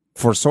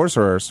for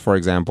sorcerers, for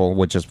example,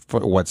 which is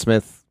what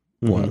Smith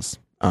was.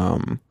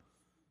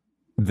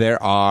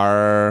 There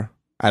are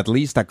at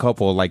least a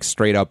couple like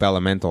straight up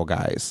elemental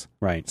guys.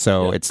 right.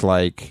 So it's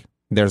like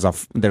there's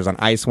an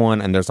ice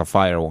one and there's a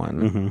fire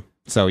one.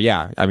 So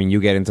yeah, I mean, you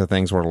get into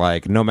things where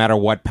like no matter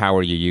what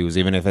power you use,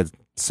 even if it's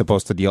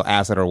supposed to deal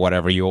acid or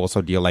whatever, you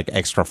also deal like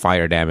extra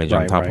fire damage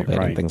on top of it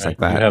and things like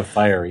that. You have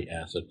fiery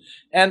acid.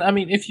 And I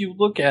mean, if you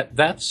look at,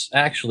 that's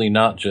actually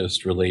not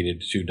just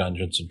related to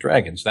Dungeons and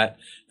Dragons. That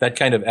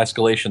kind of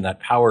escalation, that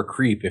power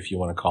creep, if you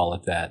want to call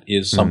it that,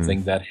 is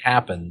something that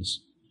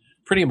happens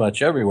pretty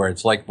much everywhere.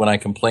 It's like when I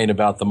complain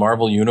about the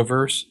Marvel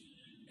Universe,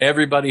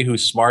 everybody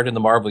who's smart in the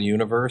Marvel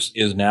Universe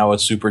is now a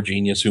super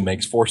genius who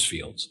makes force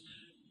fields.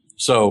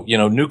 So, you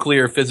know,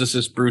 nuclear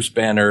physicist Bruce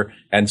Banner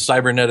and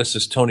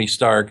cyberneticist Tony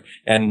Stark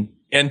and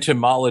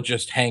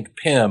entomologist Hank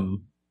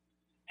Pym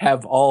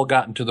have all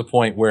gotten to the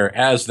point where,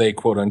 as they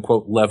quote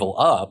unquote level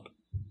up,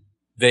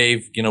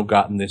 they've, you know,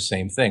 gotten this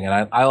same thing.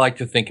 And I like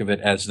to think of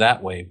it as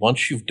that way.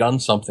 Once you've done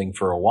something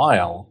for a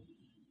while,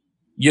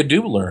 you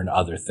do learn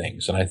other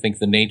things. And I think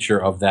the nature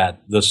of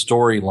that, the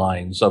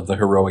storylines of the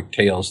heroic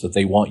tales that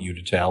they want you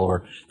to tell,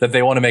 or that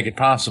they want to make it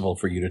possible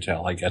for you to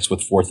tell, I guess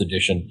with 4th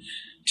edition,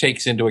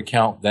 takes into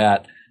account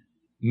that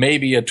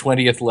maybe a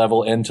 20th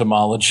level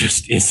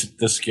entomologist isn't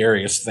the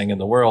scariest thing in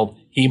the world.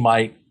 He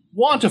might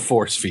want a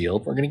force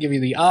field. We're going to give you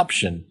the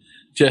option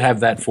to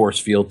have that force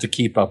field to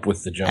keep up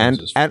with the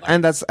Joneses.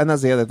 And that's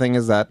the other thing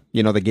is that,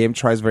 you know, the game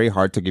tries very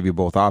hard to give you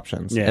both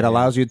options. It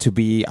allows you to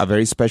be a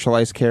very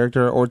specialized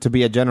character or to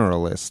be a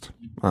generalist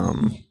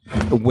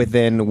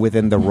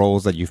within the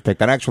roles that you've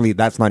picked. And actually,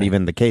 that's not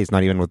even the case,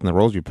 not even within the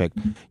roles you picked.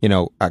 You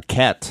know,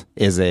 Ket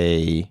is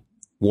a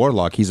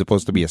warlock. He's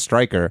supposed to be a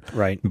striker,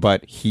 right?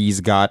 But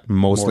he's got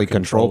mostly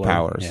control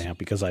powers. Yeah,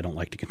 because I don't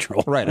like to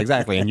control. Right,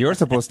 exactly. And you're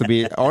supposed to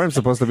be, or I'm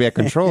supposed to be a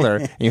controller,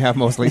 and you have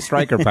mostly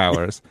striker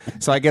powers.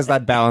 So I guess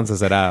that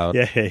balances it out.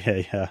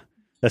 Yeah.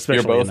 Especially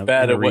you're both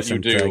bad at what you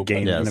do.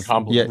 Game, yes.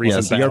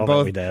 You're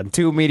both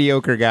two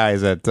mediocre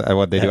guys at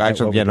what they do.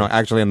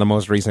 Actually, in the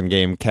most recent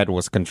game, Ket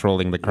was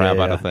controlling the crap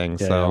out of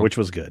things, which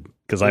was good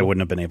because I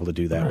wouldn't have been able to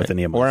do that with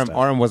any of my stuff.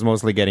 Orem was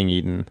mostly getting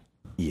eaten.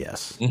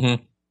 Yes.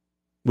 Mm-hmm.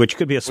 Which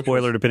could be a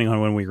spoiler depending on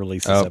when we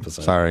release this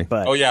episode. Sorry.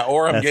 But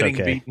Orem getting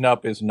beaten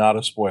up is not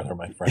a spoiler,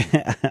 my friend.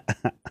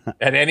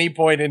 At any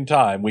point in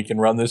time, we can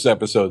run this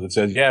episode that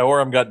says,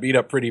 Orem got beat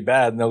up pretty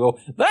bad, and they'll go,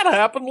 that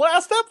happened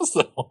last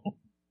episode.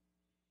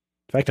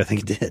 In fact, I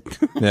think it did.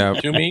 Yeah.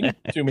 Too mean?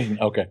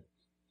 Okay.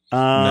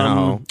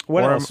 No.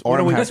 What else?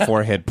 Orem has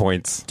 4 hit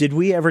points. Did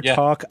we ever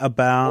talk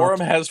about...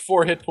 Orem has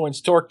 4 hit points.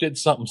 Torque did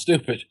something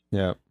stupid.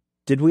 Yeah.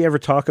 Did we ever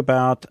talk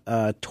about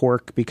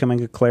Torque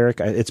becoming a cleric?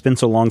 It's been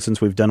so long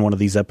since we've done one of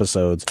these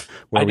episodes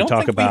where we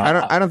talk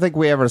about... I don't think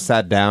we ever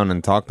sat down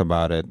and talked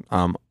about it.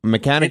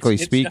 Mechanically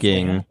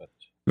speaking,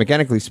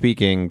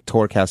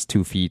 Torque has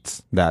 2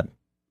 feats that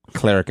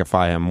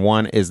clericify him.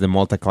 One is the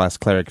multi-class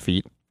cleric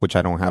feat, which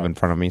I don't have in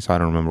front of me, so I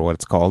don't remember what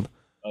it's called.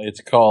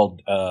 It's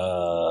called... I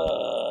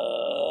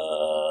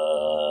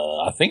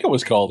think it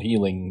was called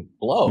Healing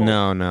Blow.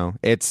 No.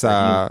 It's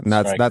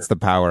that's the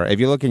power. If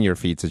you look in your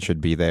feats, it should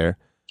be there.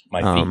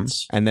 My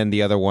feats. And then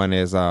the other one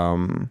is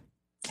I'm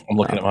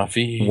looking at my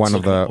feats. One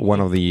of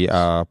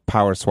the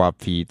power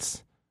swap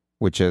feats,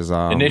 which is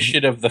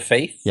Initiative of the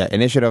Faith. Yeah,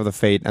 Initiative of the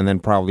Faith, and then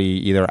probably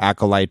either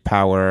Acolyte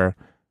Power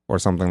or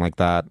something like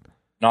that.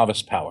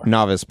 Novice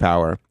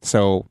Power.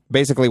 So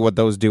basically, what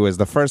those do is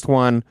the first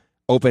one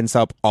opens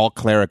up all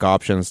cleric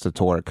options to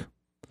Torque,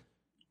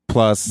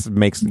 plus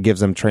gives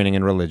him training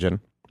in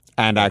religion,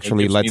 and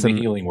actually lets him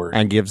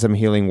gives him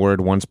healing word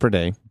once per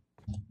day.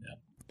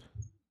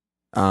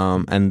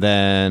 And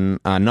then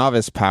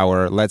Novice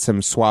Power lets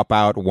him swap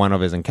out one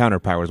of his encounter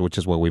powers, which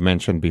is what we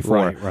mentioned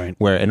before. Right.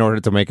 Where in order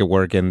to make it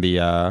work in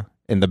the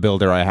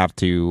builder, I have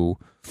to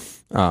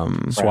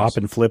swap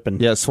and flip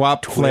and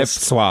swap, flip,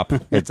 swap.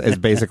 It's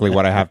basically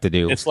what I have to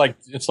do. It's like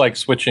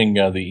switching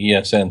the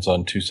ESNs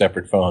on 2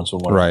 separate phones when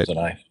one has a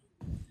knife.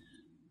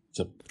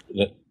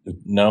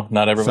 No,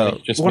 not everybody.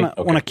 So, just want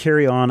to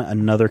carry on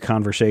another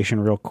conversation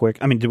real quick.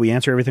 I mean, did we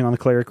answer everything on the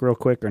cleric real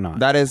quick or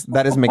not? That is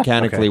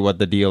mechanically what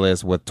the deal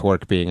is with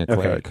Torque being a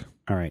cleric. Okay.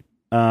 All right.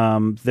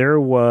 There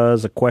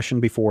was a question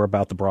before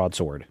about the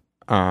broadsword.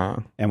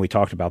 And we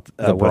talked about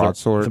the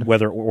broadsword,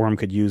 whether Orem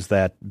could use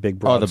that big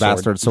broadsword. The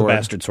bastard sword. The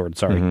bastard sword.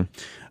 Sorry.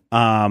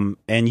 Mm-hmm.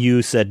 And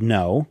you said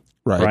no.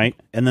 Right.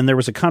 And then there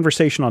was a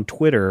conversation on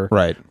Twitter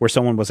Right. where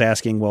someone was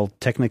asking, well,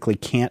 technically,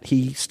 can't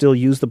he still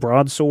use the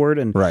broadsword?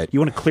 And Right. you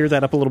want to clear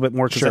that up a little bit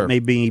more because Sure. that may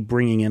be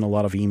bringing in a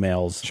lot of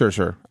emails.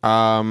 Sure.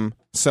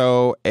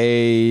 So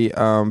a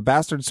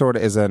bastard sword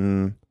is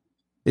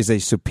a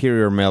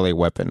superior melee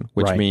weapon,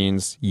 which Right.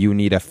 means you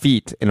need a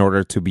feat in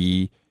order to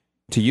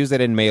use it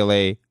in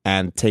melee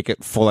and take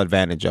it full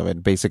advantage of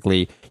it.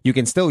 Basically, you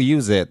can still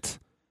use it,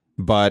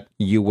 but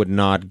you would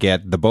not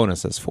get the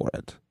bonuses for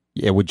it.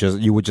 You would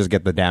just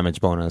get the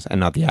damage bonus and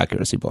not the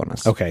accuracy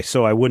bonus. Okay,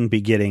 so I wouldn't be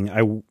getting.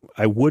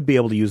 I would be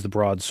able to use the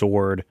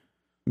broadsword.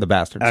 The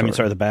bastard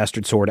sword. The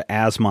bastard sword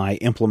as my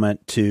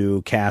implement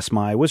to cast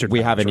my wizard. We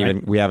powers,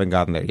 haven't right?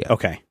 gotten there yet.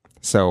 Okay.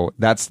 So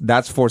that's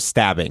for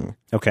stabbing.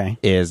 Okay.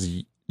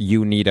 Is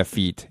you need a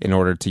feat in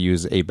order to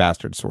use a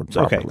bastard sword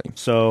properly. Okay.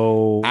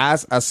 So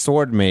As a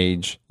sword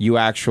mage, you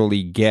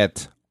actually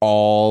get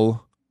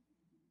all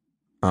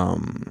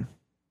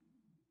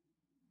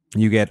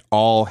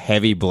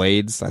heavy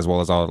blades as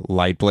well as all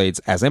light blades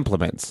as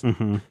implements.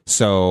 Mm-hmm.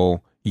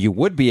 So you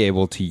would be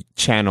able to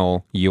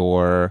channel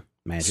your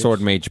Magics. sword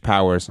mage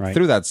powers Right.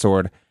 through that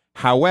sword.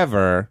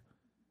 However,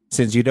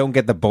 since you don't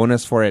get the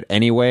bonus for it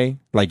anyway,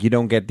 like you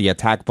don't get the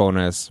attack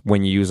bonus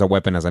when you use a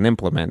weapon as an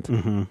implement,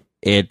 Mm-hmm.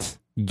 it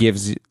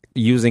gives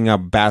using a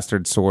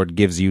bastard sword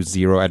gives you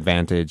 0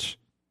 advantage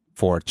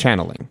for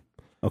channeling.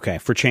 Okay,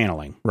 for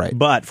channeling. Right.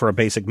 But for a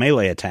basic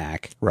melee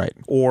attack, Right.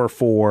 or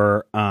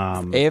for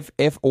If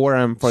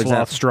Orem, for Sloth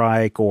example,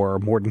 Strike or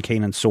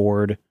Mordenkainen's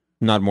sword.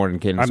 not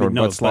Mordenkainen's sword,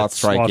 no, but Sloth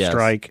Strike, Sloth yes,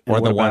 Strike. or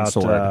And the what one about,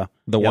 sword,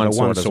 the one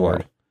sword as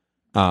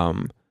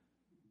well.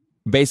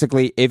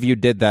 Basically, if you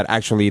did that,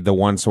 actually, the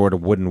one sword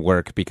wouldn't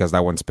work because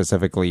that one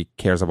specifically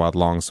cares about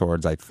long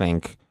swords. I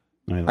think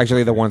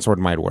actually the one sword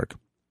might work.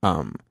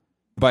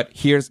 But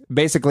here's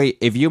basically,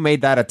 if you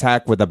made that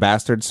attack with a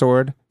bastard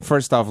sword,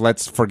 first off,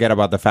 let's forget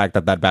about the fact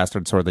that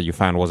bastard sword that you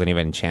found wasn't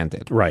even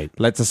enchanted. Right.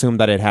 Let's assume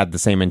that it had the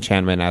same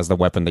enchantment as the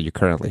weapon that you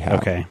currently have.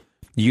 Okay.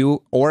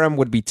 Orem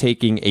would be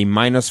taking a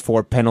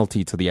 -4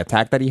 penalty to the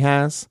attack that he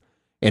has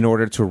in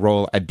order to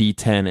roll a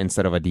D10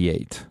 instead of a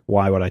D8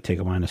 Why would I take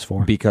a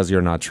 -4? because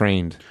you're not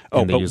trained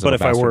in the use of a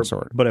if I bastard were,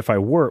 sword. but if I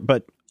were,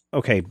 but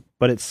okay,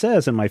 but it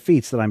says in my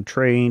feats that I'm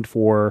trained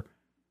for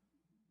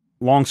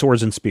long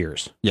swords and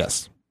spears.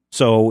 Yes.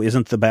 So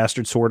isn't the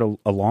bastard sword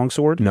a long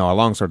sword? No, a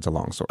longsword's a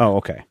longsword. Oh,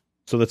 okay.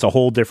 So that's a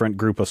whole different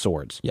group of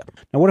swords. Yeah.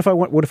 Now, what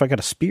if I got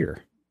a spear?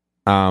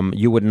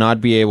 You would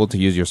not be able to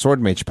use your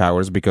sword mage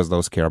powers because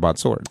those care about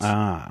swords.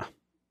 Ah.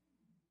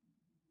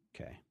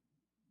 Okay.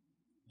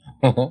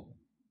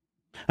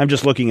 I'm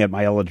just looking at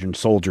my Elegant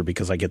Soldier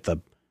because I get a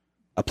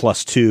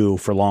 +2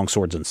 for long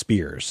swords and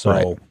spears. So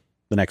Right.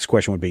 the next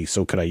question would be,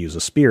 so could I use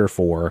a spear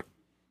for...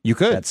 You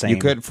could. That same- You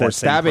could for that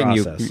same stabbing.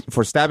 process.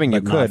 For stabbing,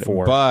 you But not could,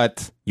 for-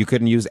 but you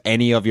couldn't use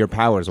any of your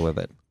powers with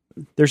it.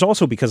 There's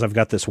also, because I've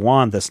got this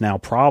wand, this now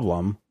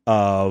problem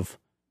of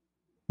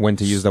When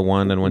to use the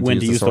wand and when to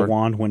use the sword. the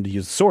wand, when to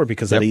use the sword,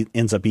 because Yep. that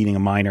ends up being a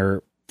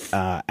minor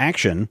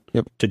action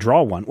Yep. to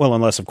draw one. Well,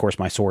 unless, of course,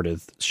 my sword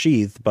is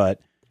sheathed, but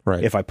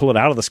Right. if I pull it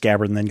out of the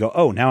scabbard and then go,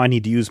 oh, now I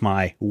need to use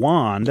my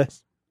wand.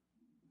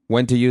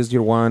 When to use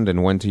your wand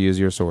and when to use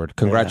your sword.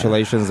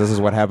 Congratulations! This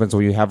is what happens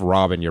when you have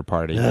Rob in your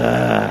party.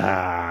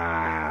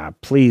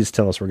 Please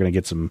tell us we're going to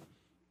get some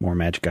more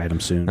magic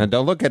items soon. And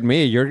don't look at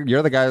me.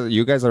 You're the guy.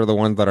 You guys are the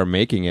ones that are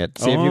making it.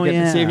 See if you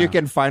can see if you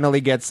can finally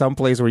get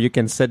someplace where you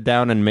can sit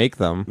down and make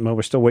them. Well,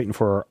 we're still waiting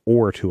for our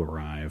ore to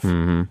arrive.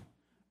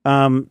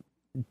 Mm-hmm.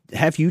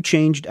 Have you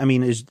changed? I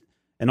mean,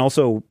 and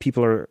also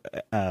people are,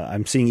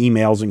 I'm seeing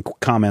emails and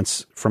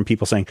comments from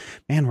people saying,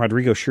 man,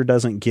 Rodrigo sure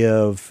doesn't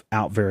give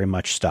out very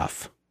much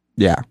stuff.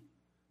 Yeah.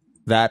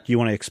 That Do you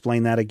want to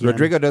explain that again?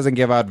 Rodrigo doesn't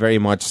give out very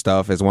much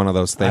stuff is one of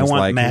those things. I want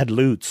like mad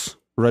loots.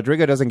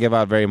 Rodrigo doesn't give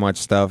out very much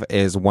stuff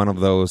is one of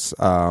those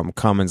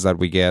comments that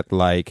we get,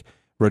 like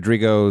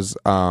Rodrigo's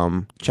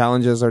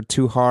challenges are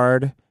too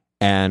hard,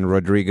 and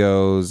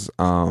Rodrigo's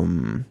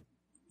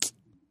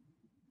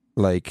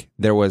like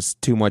there was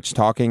too much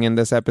talking in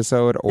this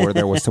episode, or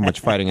there was too much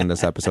fighting in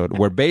this episode.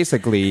 Where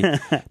basically,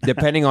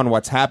 depending on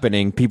what's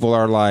happening, people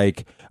are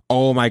like,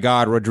 oh my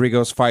God,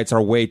 Rodrigo's fights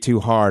are way too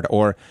hard,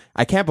 or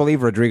I can't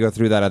believe Rodrigo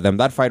threw that at them.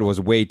 That fight was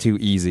way too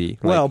easy.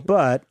 Well,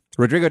 but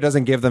Rodrigo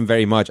doesn't give them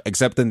very much,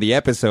 except in the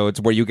episodes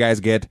where you guys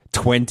get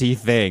 20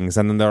 things,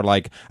 and then they're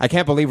like, I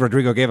can't believe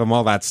Rodrigo gave them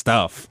all that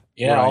stuff.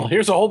 Yeah, Right. well,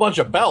 here's a whole bunch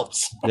of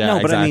belts. Yeah, no,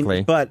 but exactly. I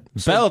mean, but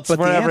Belts but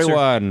for the answer-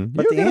 everyone.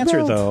 But You the get a answer,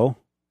 belt. though,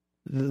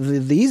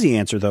 the easy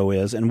answer, though,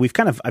 is, and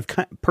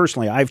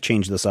personally, I've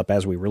changed this up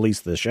as we release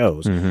the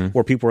shows,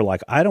 where people were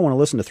like, I don't want to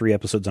listen to 3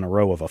 episodes in a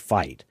row of a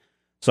fight.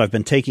 So I've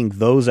been taking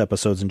those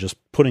episodes and just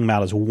putting them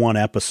out as one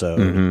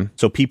episode.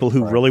 So people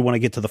who really want to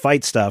get to the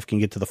fight stuff can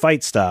get to the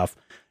fight stuff.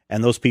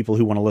 And those people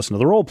who want to listen to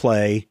the role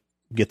play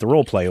get the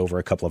role play over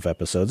a couple of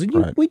episodes.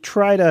 And we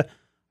try to,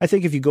 I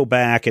think if you go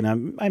back,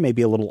 and I may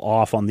be a little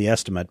off on the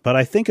estimate, but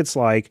I think it's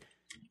like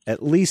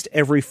at least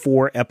every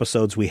 4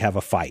 episodes we have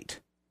a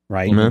fight,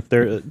 right?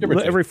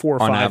 Every 4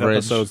 or On 5 average.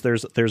 episodes,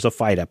 there's a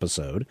fight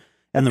episode,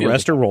 and the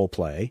rest are role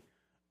play.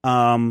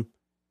 And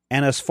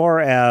as far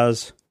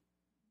as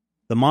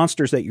the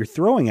monsters that you're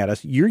throwing at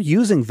us, you're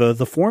using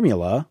the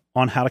formula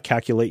on how to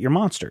calculate your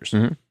monsters.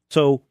 Mhm.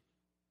 So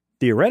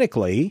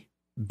theoretically,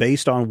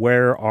 based on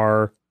where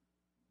our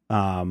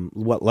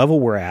what level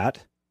we're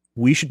at,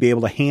 we should be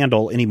able to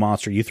handle any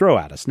monster you throw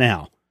at us.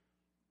 Now,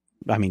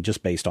 I mean,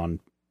 just based on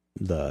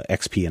the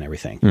XP and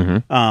everything.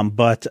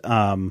 But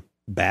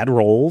bad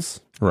rolls,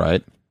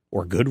 Right.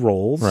 or good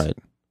rolls, Right.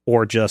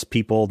 or just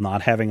people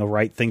not having a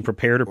right thing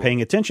prepared or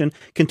paying attention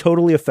can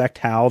totally affect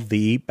how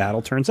the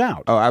battle turns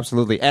out. Oh,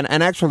 absolutely. And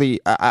actually,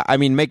 I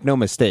mean, make no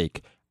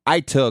mistake, I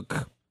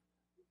took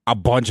a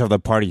bunch of the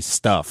party's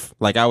stuff.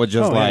 Like, I was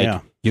just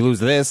you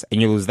lose this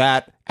and you lose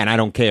that, and I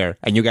don't care.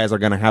 And you guys are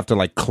going to have to,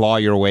 like, claw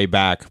your way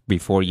back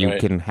before you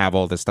can have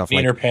all this stuff.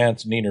 Neener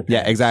pants.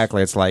 Yeah,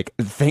 exactly. It's like,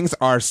 things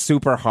are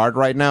super hard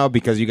right now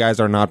because you guys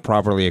are not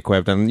properly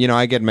equipped. And, you know,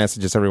 I get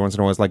messages every once in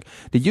a while. It's like,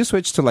 did you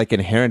switch to, like,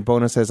 inherent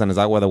bonuses? And is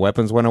that why the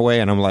weapons went away?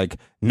 And I'm like,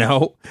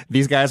 no.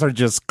 These guys are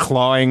just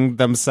clawing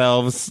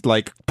themselves,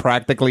 like,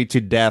 practically to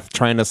death,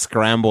 trying to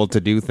scramble to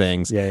do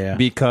things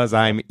because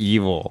I'm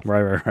evil.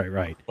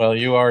 Right. Well,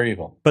 you are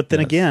evil. But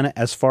then again,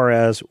 as far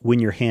as when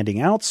you're handing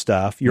out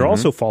stuff, you're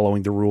also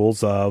following the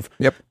rules of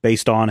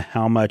based on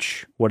how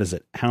much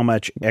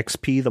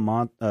XP the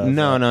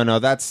No.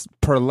 That's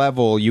per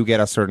level. You get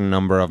a certain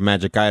number of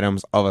magic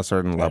items of a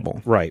certain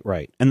level. Right.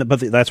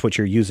 But that's what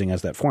you're using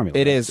as that formula.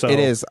 It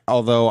is.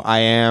 Although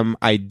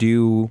I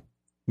do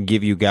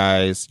give you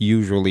guys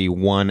usually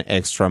one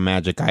extra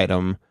magic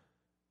item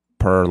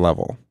per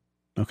level.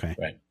 Okay.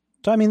 Right.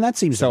 So I mean, that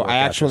seems so. I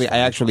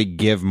actually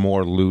give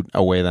more loot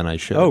away than I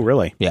should. Oh,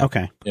 really? Yeah.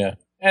 Okay. Yeah.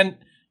 And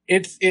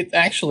it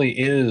actually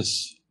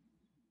is.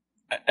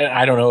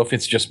 I don't know if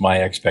it's just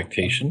my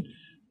expectation,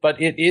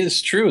 but it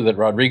is true that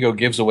Rodrigo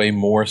gives away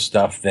more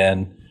stuff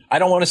than, I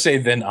don't want to say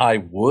than I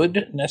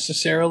would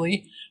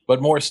necessarily,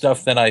 but more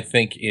stuff than I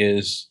think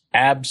is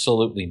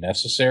absolutely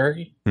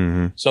necessary.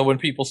 So when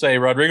people say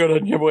Rodrigo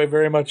doesn't give away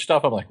very much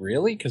stuff, I'm like,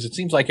 really? Because it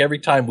seems like every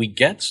time we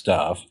get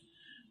stuff,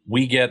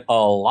 we get a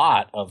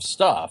lot of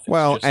stuff.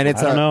 Well, and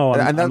it's, I don't know.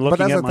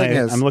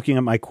 I'm looking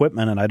at my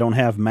equipment, and I don't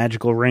have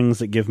magical rings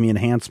that give me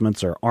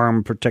enhancements or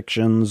arm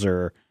protections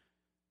or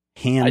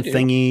hand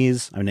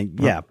thingies. I mean,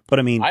 but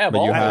I mean, I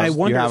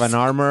wonder, you have an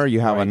armor, you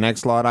have a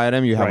next slot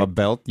item, you have a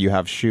belt, you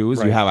have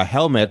shoes, you have a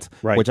helmet,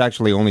 which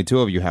actually only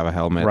two of you have a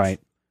helmet. Right.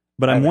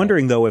 But I'm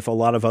wondering, though, if a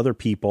lot of other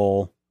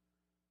people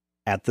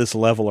at this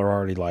level are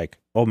already like,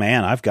 oh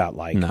man, I've got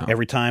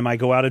every time I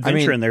go out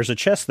adventuring, there's a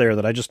chest there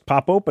that I just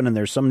pop open and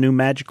there's some new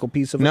magical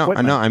piece of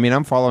equipment. No, I mean,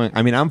 I'm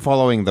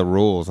following the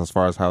rules as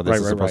far as how this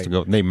is supposed to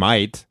go. They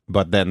might,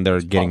 but then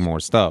they're getting more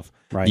stuff.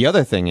 Right. The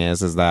other thing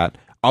is that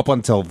up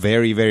until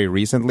very, very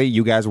recently,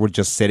 you guys were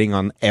just sitting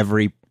on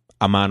every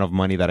amount of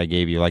money that I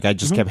gave you. Like, I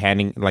just kept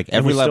handing, like,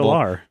 every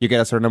level, you get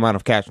a certain amount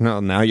of cash.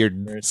 No, now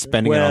you're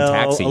spending it on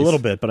taxis. A little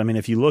bit, but I mean,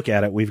 if you look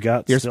at it, we've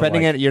got you're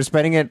spending it.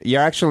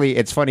 You're actually,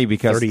 it's funny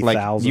because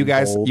like you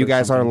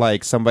guys are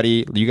like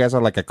somebody. You guys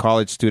are like a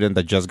college student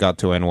that just got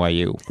to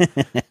NYU.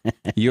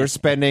 You're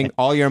spending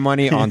all your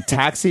money on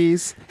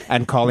taxis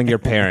and calling your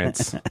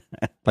parents.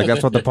 Like,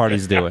 that's what the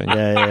party's doing.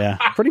 Yeah.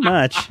 Pretty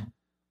much.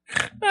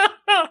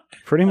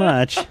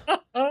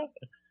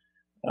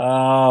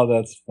 Oh,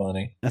 that's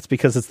funny. That's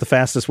because it's the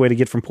fastest way to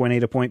get from point A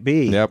to point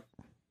B. Yep.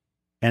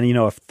 And, you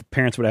know, if the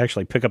parents would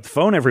actually pick up the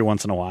phone every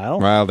once in a while.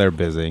 Well, they're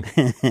busy.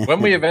 When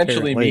we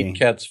eventually meet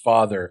Ket's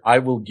father, I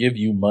will give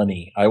you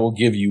money. I will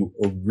give you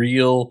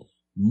real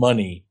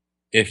money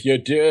if you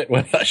do it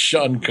with a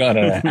Sean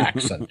Connery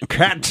accent.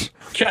 Ket,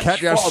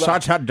 you're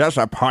such a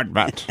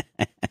disappointment.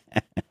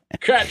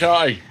 Ket,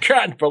 I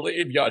can't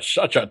believe you're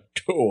such a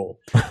tool.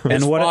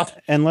 His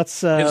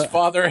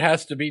father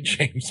has to be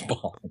James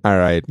Bond. All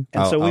right.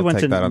 And so we went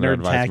to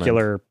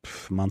Nerdtacular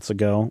months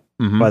ago.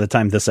 Mm-hmm. By the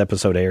time this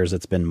episode airs,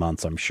 it's been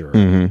months, I'm sure.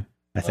 Mm-hmm.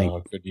 I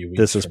think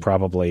this is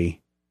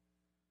probably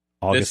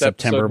August,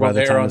 September by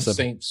the time this is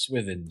St.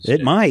 Swithin's.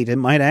 It might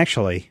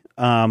actually.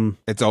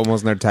 It's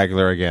almost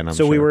Nerdtacular again. I'm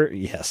sure. We were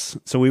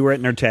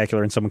at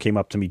Nerdtacular, and someone came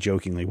up to me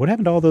jokingly, "What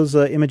happened to all those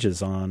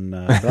images on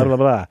blah blah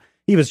blah?"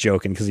 He was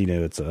joking because he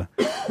knew it's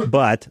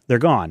but they're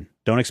gone.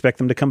 Don't expect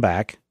them to come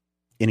back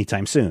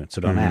anytime soon.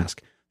 So don't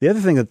ask. The other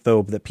thing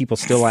that people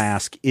still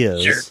ask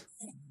is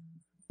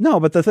no,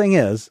 but the thing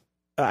is,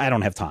 I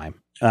don't have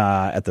time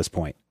at this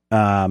point.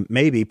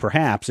 Maybe,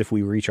 perhaps, if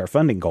we reach our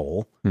funding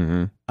goal,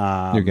 you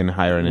can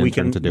hire an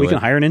intern to do it. We can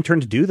hire an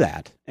intern to do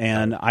that,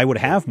 and I would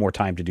have more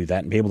time to do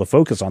that and be able to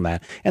focus on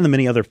that, and the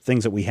many other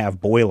things that we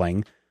have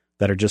boiling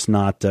that are just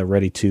not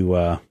ready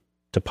to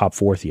pop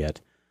forth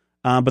yet.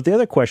 But the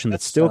other question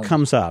that still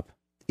comes up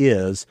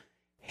is,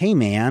 hey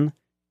man,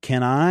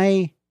 can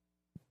I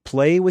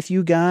play with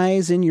you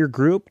guys in your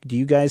group? Do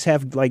you guys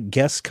have like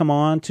guests come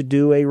on to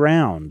do a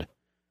round?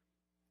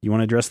 You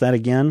want to address that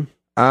again?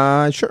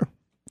 Sure.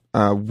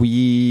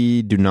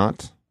 We do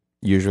not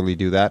usually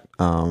do that.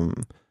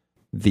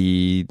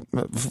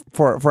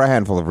 For a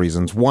handful of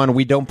reasons. One,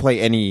 we don't play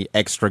any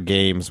extra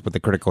games with the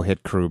Critical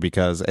Hit crew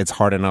because it's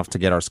hard enough to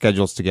get our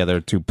schedules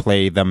together to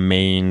play the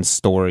main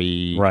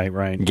story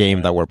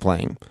game that we're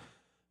playing.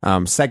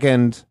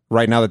 Second,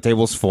 right now the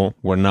table's full.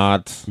 We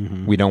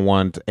don't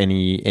want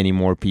any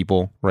more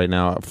people right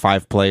now.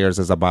 5 players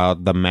is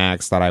about the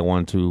max that I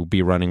want to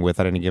be running with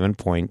at any given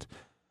point.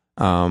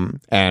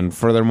 And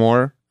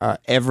furthermore,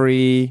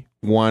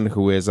 everyone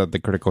who is at the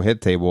critical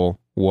hit table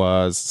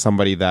was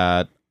somebody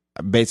that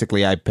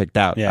basically I picked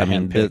out. Yeah, I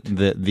mean,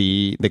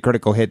 the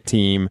critical hit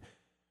team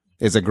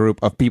is a group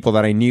of people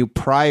that I knew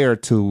prior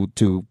to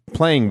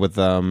playing with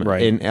them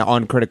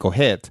on Critical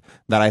Hit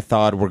that I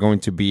thought were going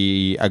to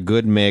be a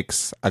good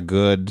mix, a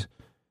good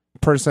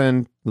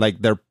person, like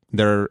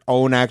their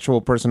own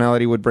actual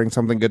personality would bring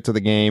something good to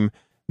the game,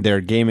 their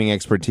gaming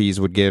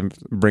expertise would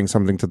bring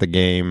something to the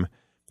game,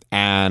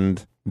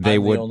 and they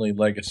I'm would the only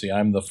legacy.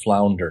 I'm the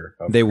flounder.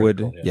 Of they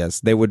Critical would Hit. yes,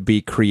 they would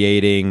be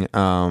creating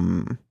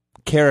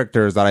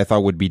characters that I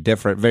thought would be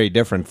different, very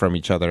different from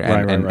each other,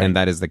 and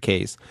that is the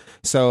case.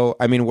 So,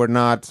 I mean, we're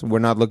not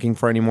looking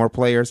for any more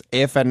players.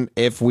 If one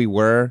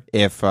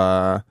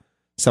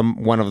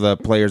of the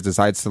players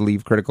decides to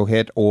leave Critical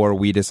Hit, or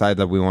we decide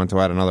that we want to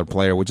add another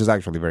player, which is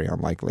actually very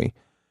unlikely,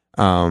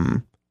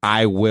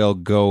 I will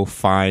go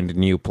find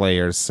new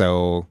players.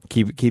 So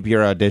keep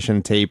your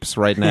audition tapes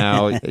right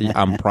now.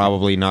 I'm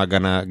probably not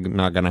gonna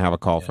have a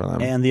call for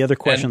them. And the other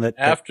question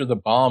after the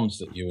bombs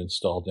that you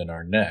installed in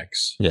our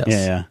necks, yes,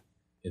 yeah.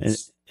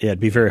 It'd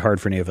be very hard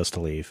for any of us to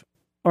leave.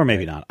 Or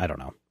maybe not. I don't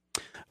know.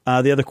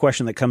 The other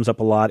question that comes up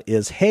a lot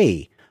is,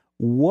 hey,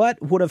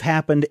 what would have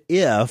happened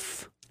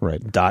if...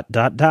 Right. ...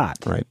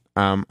 Right.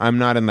 I'm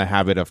not in the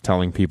habit of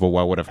telling people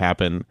what would have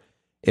happened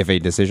if a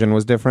decision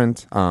was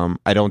different.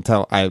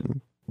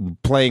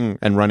 Playing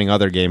and running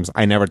other games,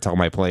 I never tell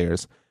my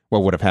players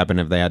what would have happened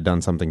if they had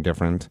done something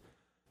different.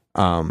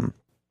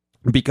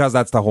 Because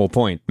that's the whole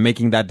point.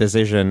 Making that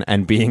decision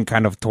and being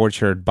kind of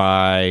tortured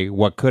by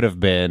what could have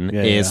been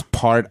is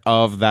part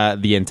of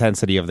the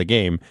intensity of the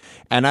game.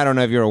 And I don't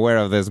know if you're aware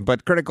of this,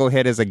 but Critical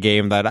Hit is a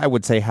game that I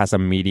would say has a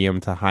medium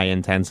to high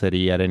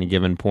intensity at any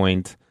given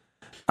point.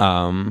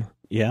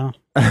 Yeah.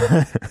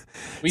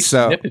 We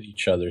snip at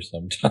each other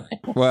sometimes.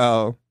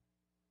 Well,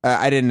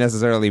 I didn't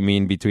necessarily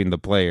mean between the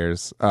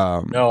players.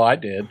 No, I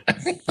did.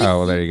 Oh,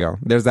 well, there you go.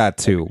 There's that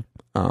too.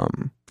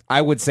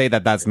 I would say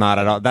that's not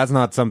at all. That's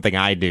not something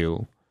I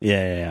do.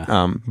 Yeah.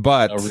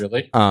 But oh,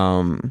 really?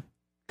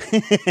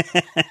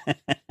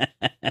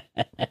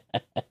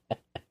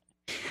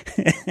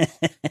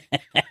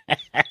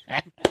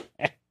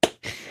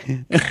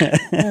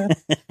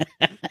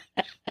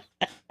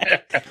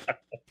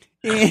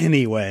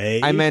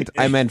 Anyway, I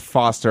meant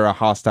foster a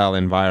hostile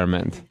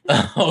environment.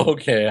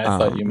 Okay, I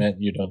thought you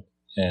meant you don't.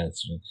 Yeah,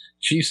 it's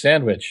cheese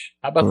sandwich.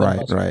 How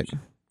about that? Right.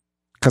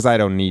 Because I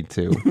don't need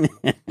to.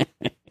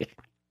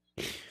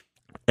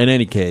 In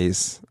any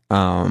case,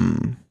 what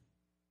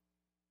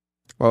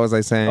was I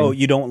saying? Oh,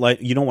 you don't want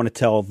to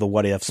tell the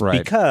what ifs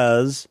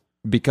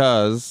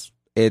because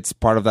it's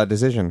part of that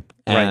decision,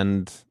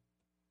 and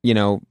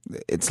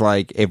it's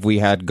like if we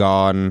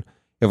hadn't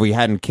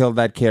killed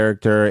that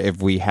character,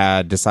 if we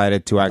had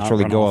decided to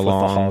actually go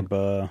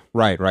along,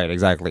 right,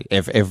 exactly.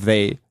 If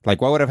they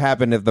what would have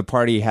happened if the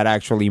party had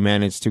actually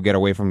managed to get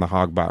away from the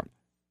Hogbot?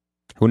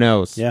 Who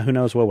knows? Yeah, who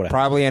knows what would have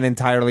happened? Probably an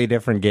entirely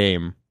different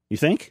game. You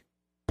think?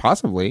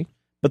 Possibly.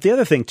 But the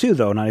other thing too,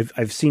 though, and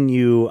I've seen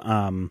you,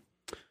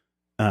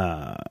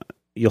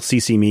 you'll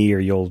CC me or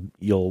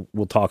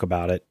we'll talk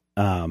about it.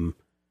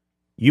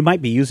 You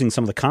might be using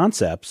some of the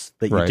concepts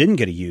that you didn't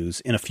get to use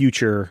in a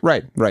future.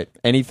 Right.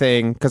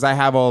 Anything, because I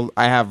have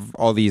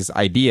all these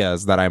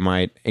ideas that I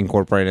might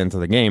incorporate into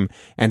the game,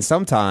 and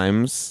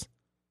sometimes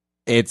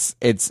it's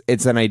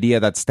an idea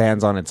that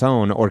stands on its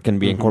own or can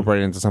be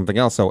incorporated into something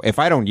else. So if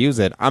I don't use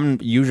it, I'm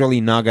usually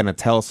not going to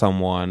tell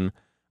someone,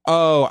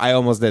 oh, I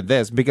almost did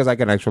this, because I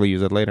can actually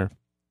use it later.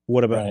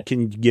 What about, can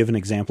you give an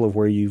example of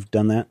where you've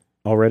done that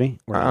already?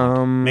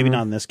 Or maybe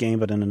not in this game,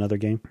 but in another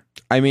game?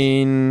 I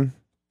mean,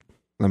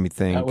 let me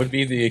think. That would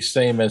be the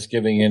same as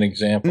giving an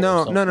example.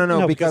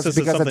 No, because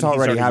it's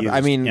already happened.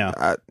 I mean,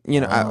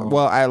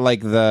 I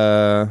like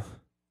the,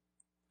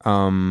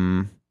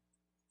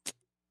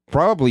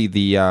 probably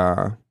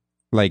the,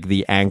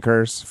 the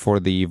anchors for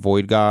the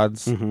Void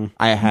Gods.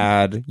 I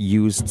had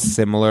used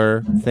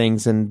similar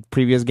things in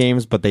previous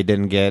games, but they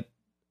didn't get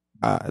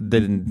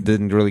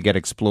didn't really get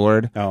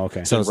explored. Oh,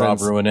 okay. So Rob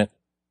ruin it?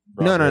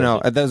 No.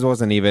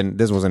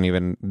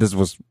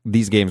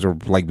 These games were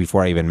like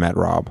before I even met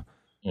Rob.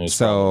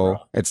 So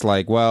it's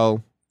like,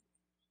 well,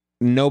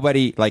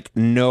 nobody,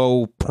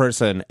 no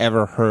person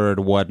ever heard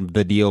what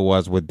the deal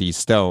was with these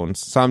stones.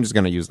 So I'm just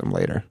going to use them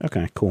later.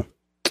 Okay, cool.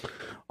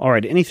 All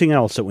right. Anything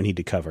else that we need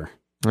to cover?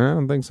 I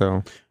don't think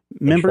so.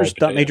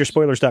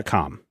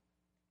 Members.majorspoilers.com.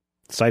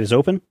 The site is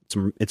open.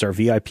 It's our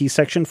VIP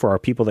section for our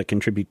people that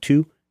contribute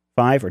 $2,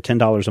 $5, or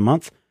 $10 a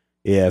month.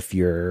 If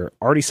you're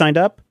already signed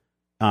up,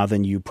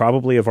 then you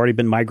probably have already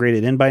been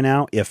migrated in by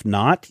now. If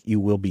not, you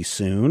will be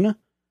soon.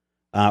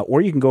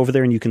 Or you can go over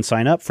there and you can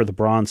sign up for the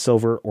bronze,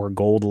 silver, or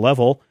gold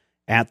level.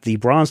 At the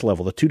bronze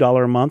level, the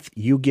 $2 a month,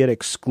 you get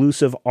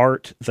exclusive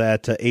art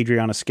that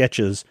Adriana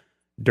sketches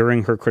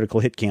during her Critical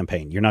Hit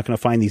campaign. You're not going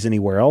to find these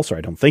anywhere else, or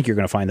I don't think you're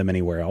going to find them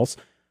anywhere else.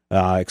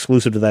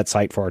 exclusive to that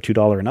site for our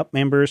 $2 and up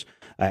members.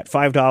 At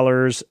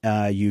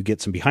 $5, you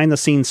get some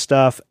behind-the-scenes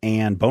stuff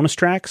and bonus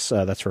tracks.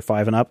 That's for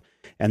 $5 and up.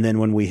 And then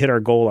when we hit our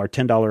goal, our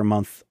 $10 a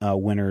month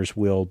winners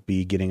will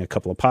be getting a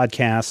couple of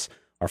podcasts.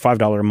 Our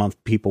 $5 a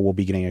month people will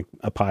be getting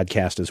a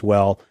podcast as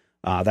well.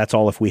 That's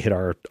all if we hit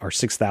our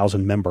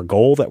 6,000 member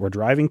goal that we're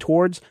driving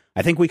towards.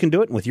 I think we can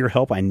do it. And with your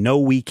help, I know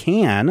we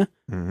can.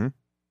 Mm-hmm.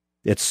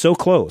 It's so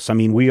close.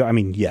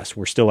 Yes,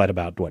 we're still at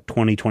about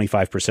 20,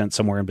 25%,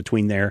 somewhere in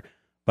between there.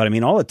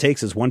 But all it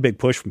takes is one big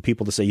push from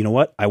people to say, you know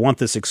what? I want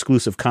this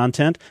exclusive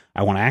content.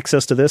 I want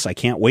access to this. I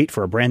can't wait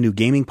for a brand new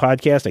gaming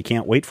podcast. I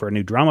can't wait for a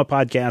new drama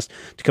podcast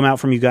to come out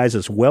from you guys,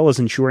 as well as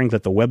ensuring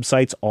that the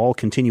websites all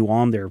continue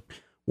on their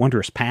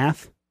wondrous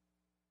path.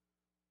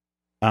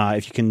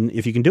 If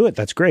you can do it,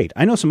 that's great.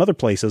 I know some other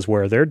places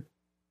where they're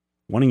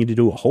wanting you to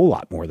do a whole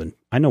lot more than.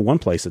 I know one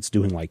place that's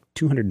doing like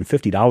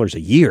 $250 a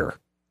year.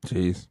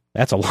 Jeez,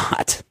 that's a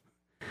lot.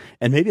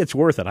 And maybe it's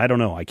worth it. I don't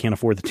know. I can't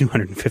afford the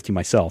 $250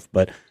 myself,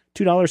 but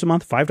 $2 a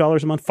month,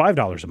 $5 a month,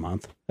 $5 a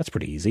month. That's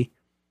pretty easy,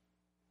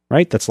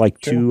 right? That's like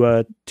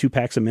two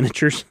packs of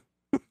miniatures,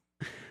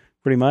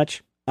 pretty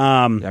much.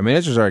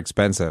 Miniatures are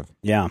expensive.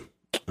 Yeah.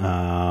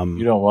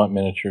 You don't want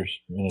miniatures.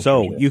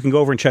 So you can go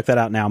over and check that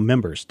out now.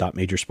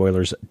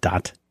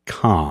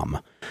 Members.majorspoilers.com.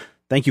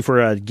 Thank you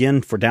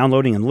again for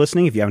downloading and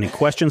listening. If you have any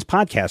questions,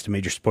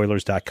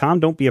 podcast@majorspoilers.com.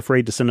 Don't be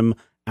afraid to send them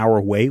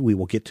our way. We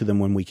will get to them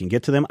when we can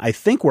get to them. I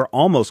think we're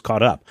almost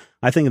caught up.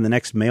 I think in the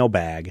next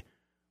mailbag,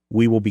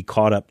 we will be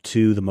caught up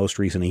to the most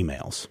recent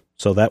emails.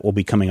 So that will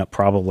be coming up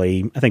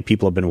probably, I think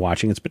people have been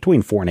watching. It's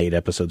between 4 and 8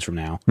 episodes from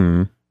now.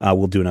 Mm-hmm.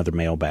 We'll do another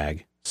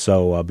mailbag.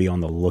 So be on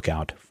the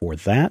lookout for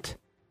that.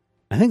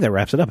 I think that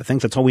wraps it up. I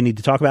think that's all we need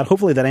to talk about.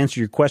 Hopefully that answered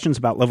your questions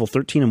about level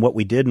 13 and what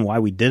we did and why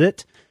we did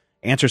it.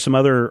 Answer some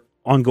other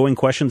ongoing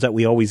questions that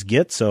we always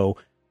get. So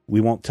we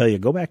won't tell you,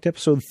 go back to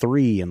episode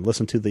 3 and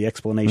listen to the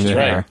explanation.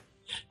 Yeah. Right.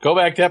 Go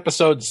back to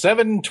episode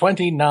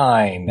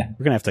 729.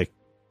 We're going to have to.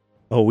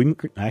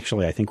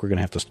 I think we're going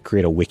to have to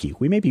create a wiki.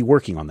 We may be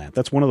working on that.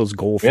 That's one of those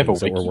goal things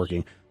that we're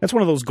working. That's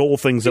one of those goal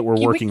things that we're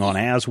working on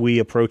as we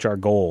approach our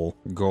goal.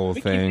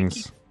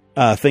 Things.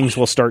 Things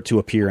will start to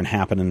appear and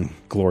happen in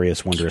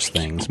glorious, wondrous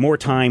things. More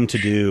time to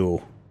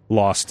do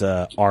lost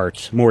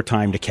art, more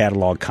time to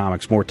catalog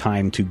comics, more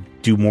time to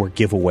do more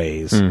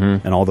giveaways,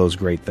 and all those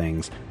great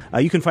things.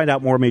 You can find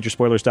out more at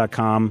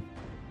majorspoilers.com.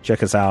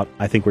 Check us out.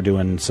 I think we're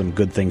doing some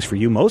good things for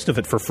you, most of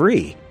it for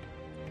free.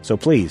 So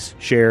please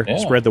share,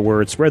 spread the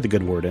word, spread the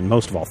good word, and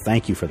most of all,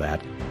 thank you for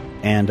that.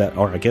 And,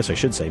 or I guess I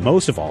should say,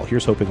 most of all,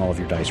 here's hoping all of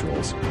your dice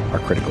rolls are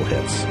critical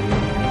hits.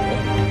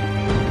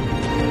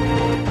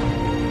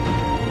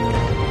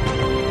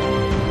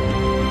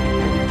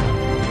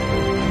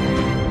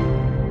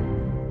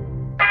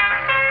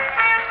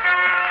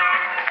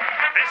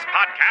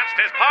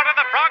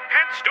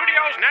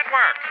 Studios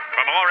Network.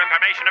 For more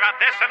information about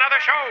this and other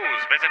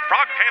shows, visit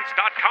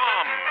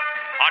frogpants.com.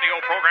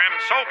 Audio program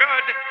so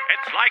good,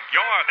 it's like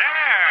you're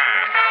there.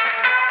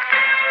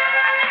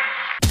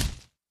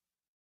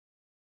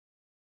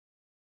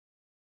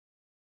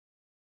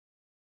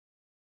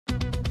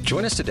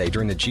 Join us today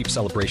during the Jeep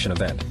Celebration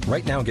event.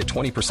 Right now, get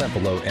 20%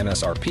 below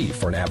MSRP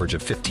for an average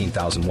of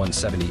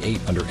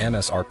 $15,178 under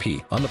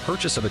MSRP on the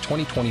purchase of a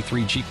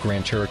 2023 Jeep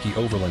Grand Cherokee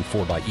Overland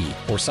 4xE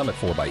or Summit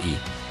 4xE.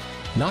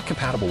 Not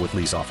compatible with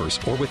lease offers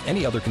or with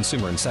any other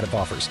consumer incentive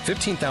offers.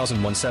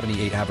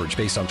 $15,178 average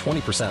based on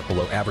 20%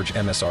 below average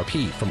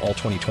MSRP from all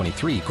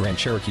 2023 Grand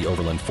Cherokee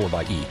Overland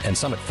 4xE and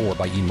Summit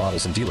 4xE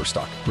models in dealer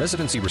stock.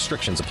 Residency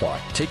restrictions apply.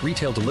 Take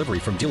retail delivery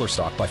from dealer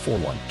stock by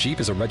 4/1. Jeep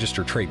is a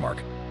registered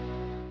trademark.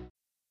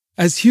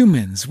 As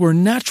humans, we're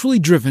naturally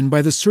driven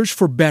by the search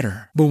for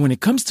better. But when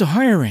it comes to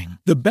hiring,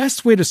 the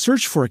best way to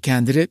search for a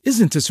candidate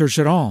isn't to search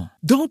at all.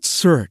 Don't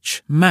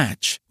search,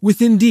 match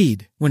with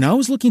Indeed. When I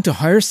was looking to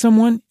hire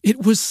someone,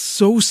 it was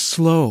so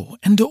slow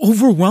and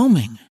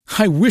overwhelming.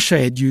 I wish I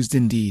had used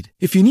Indeed.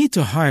 If you need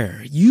to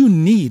hire, you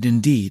need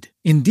Indeed.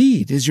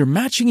 Indeed is your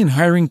matching and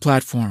hiring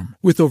platform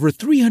with over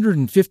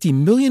 350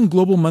 million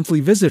global monthly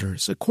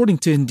visitors, according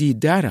to Indeed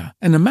data,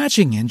 and a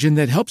matching engine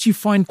that helps you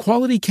find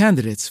quality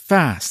candidates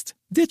fast.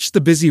 Ditch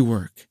the busy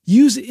work.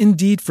 Use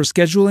Indeed for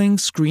scheduling,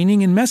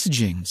 screening, and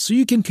messaging so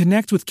you can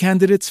connect with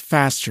candidates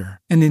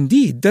faster. And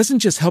Indeed doesn't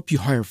just help you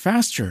hire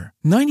faster.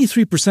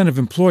 93% of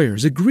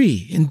employers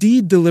agree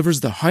Indeed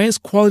delivers the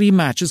highest quality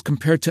matches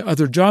compared to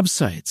other job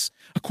sites,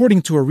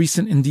 according to a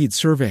recent Indeed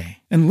survey.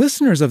 And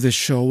listeners of this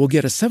show will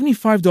get a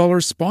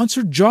 $75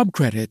 sponsored job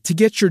credit to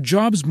get your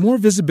jobs more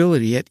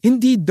visibility at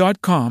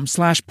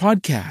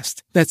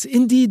Indeed.com/podcast. That's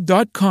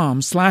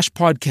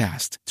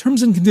Indeed.com/podcast.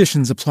 Terms and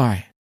conditions apply.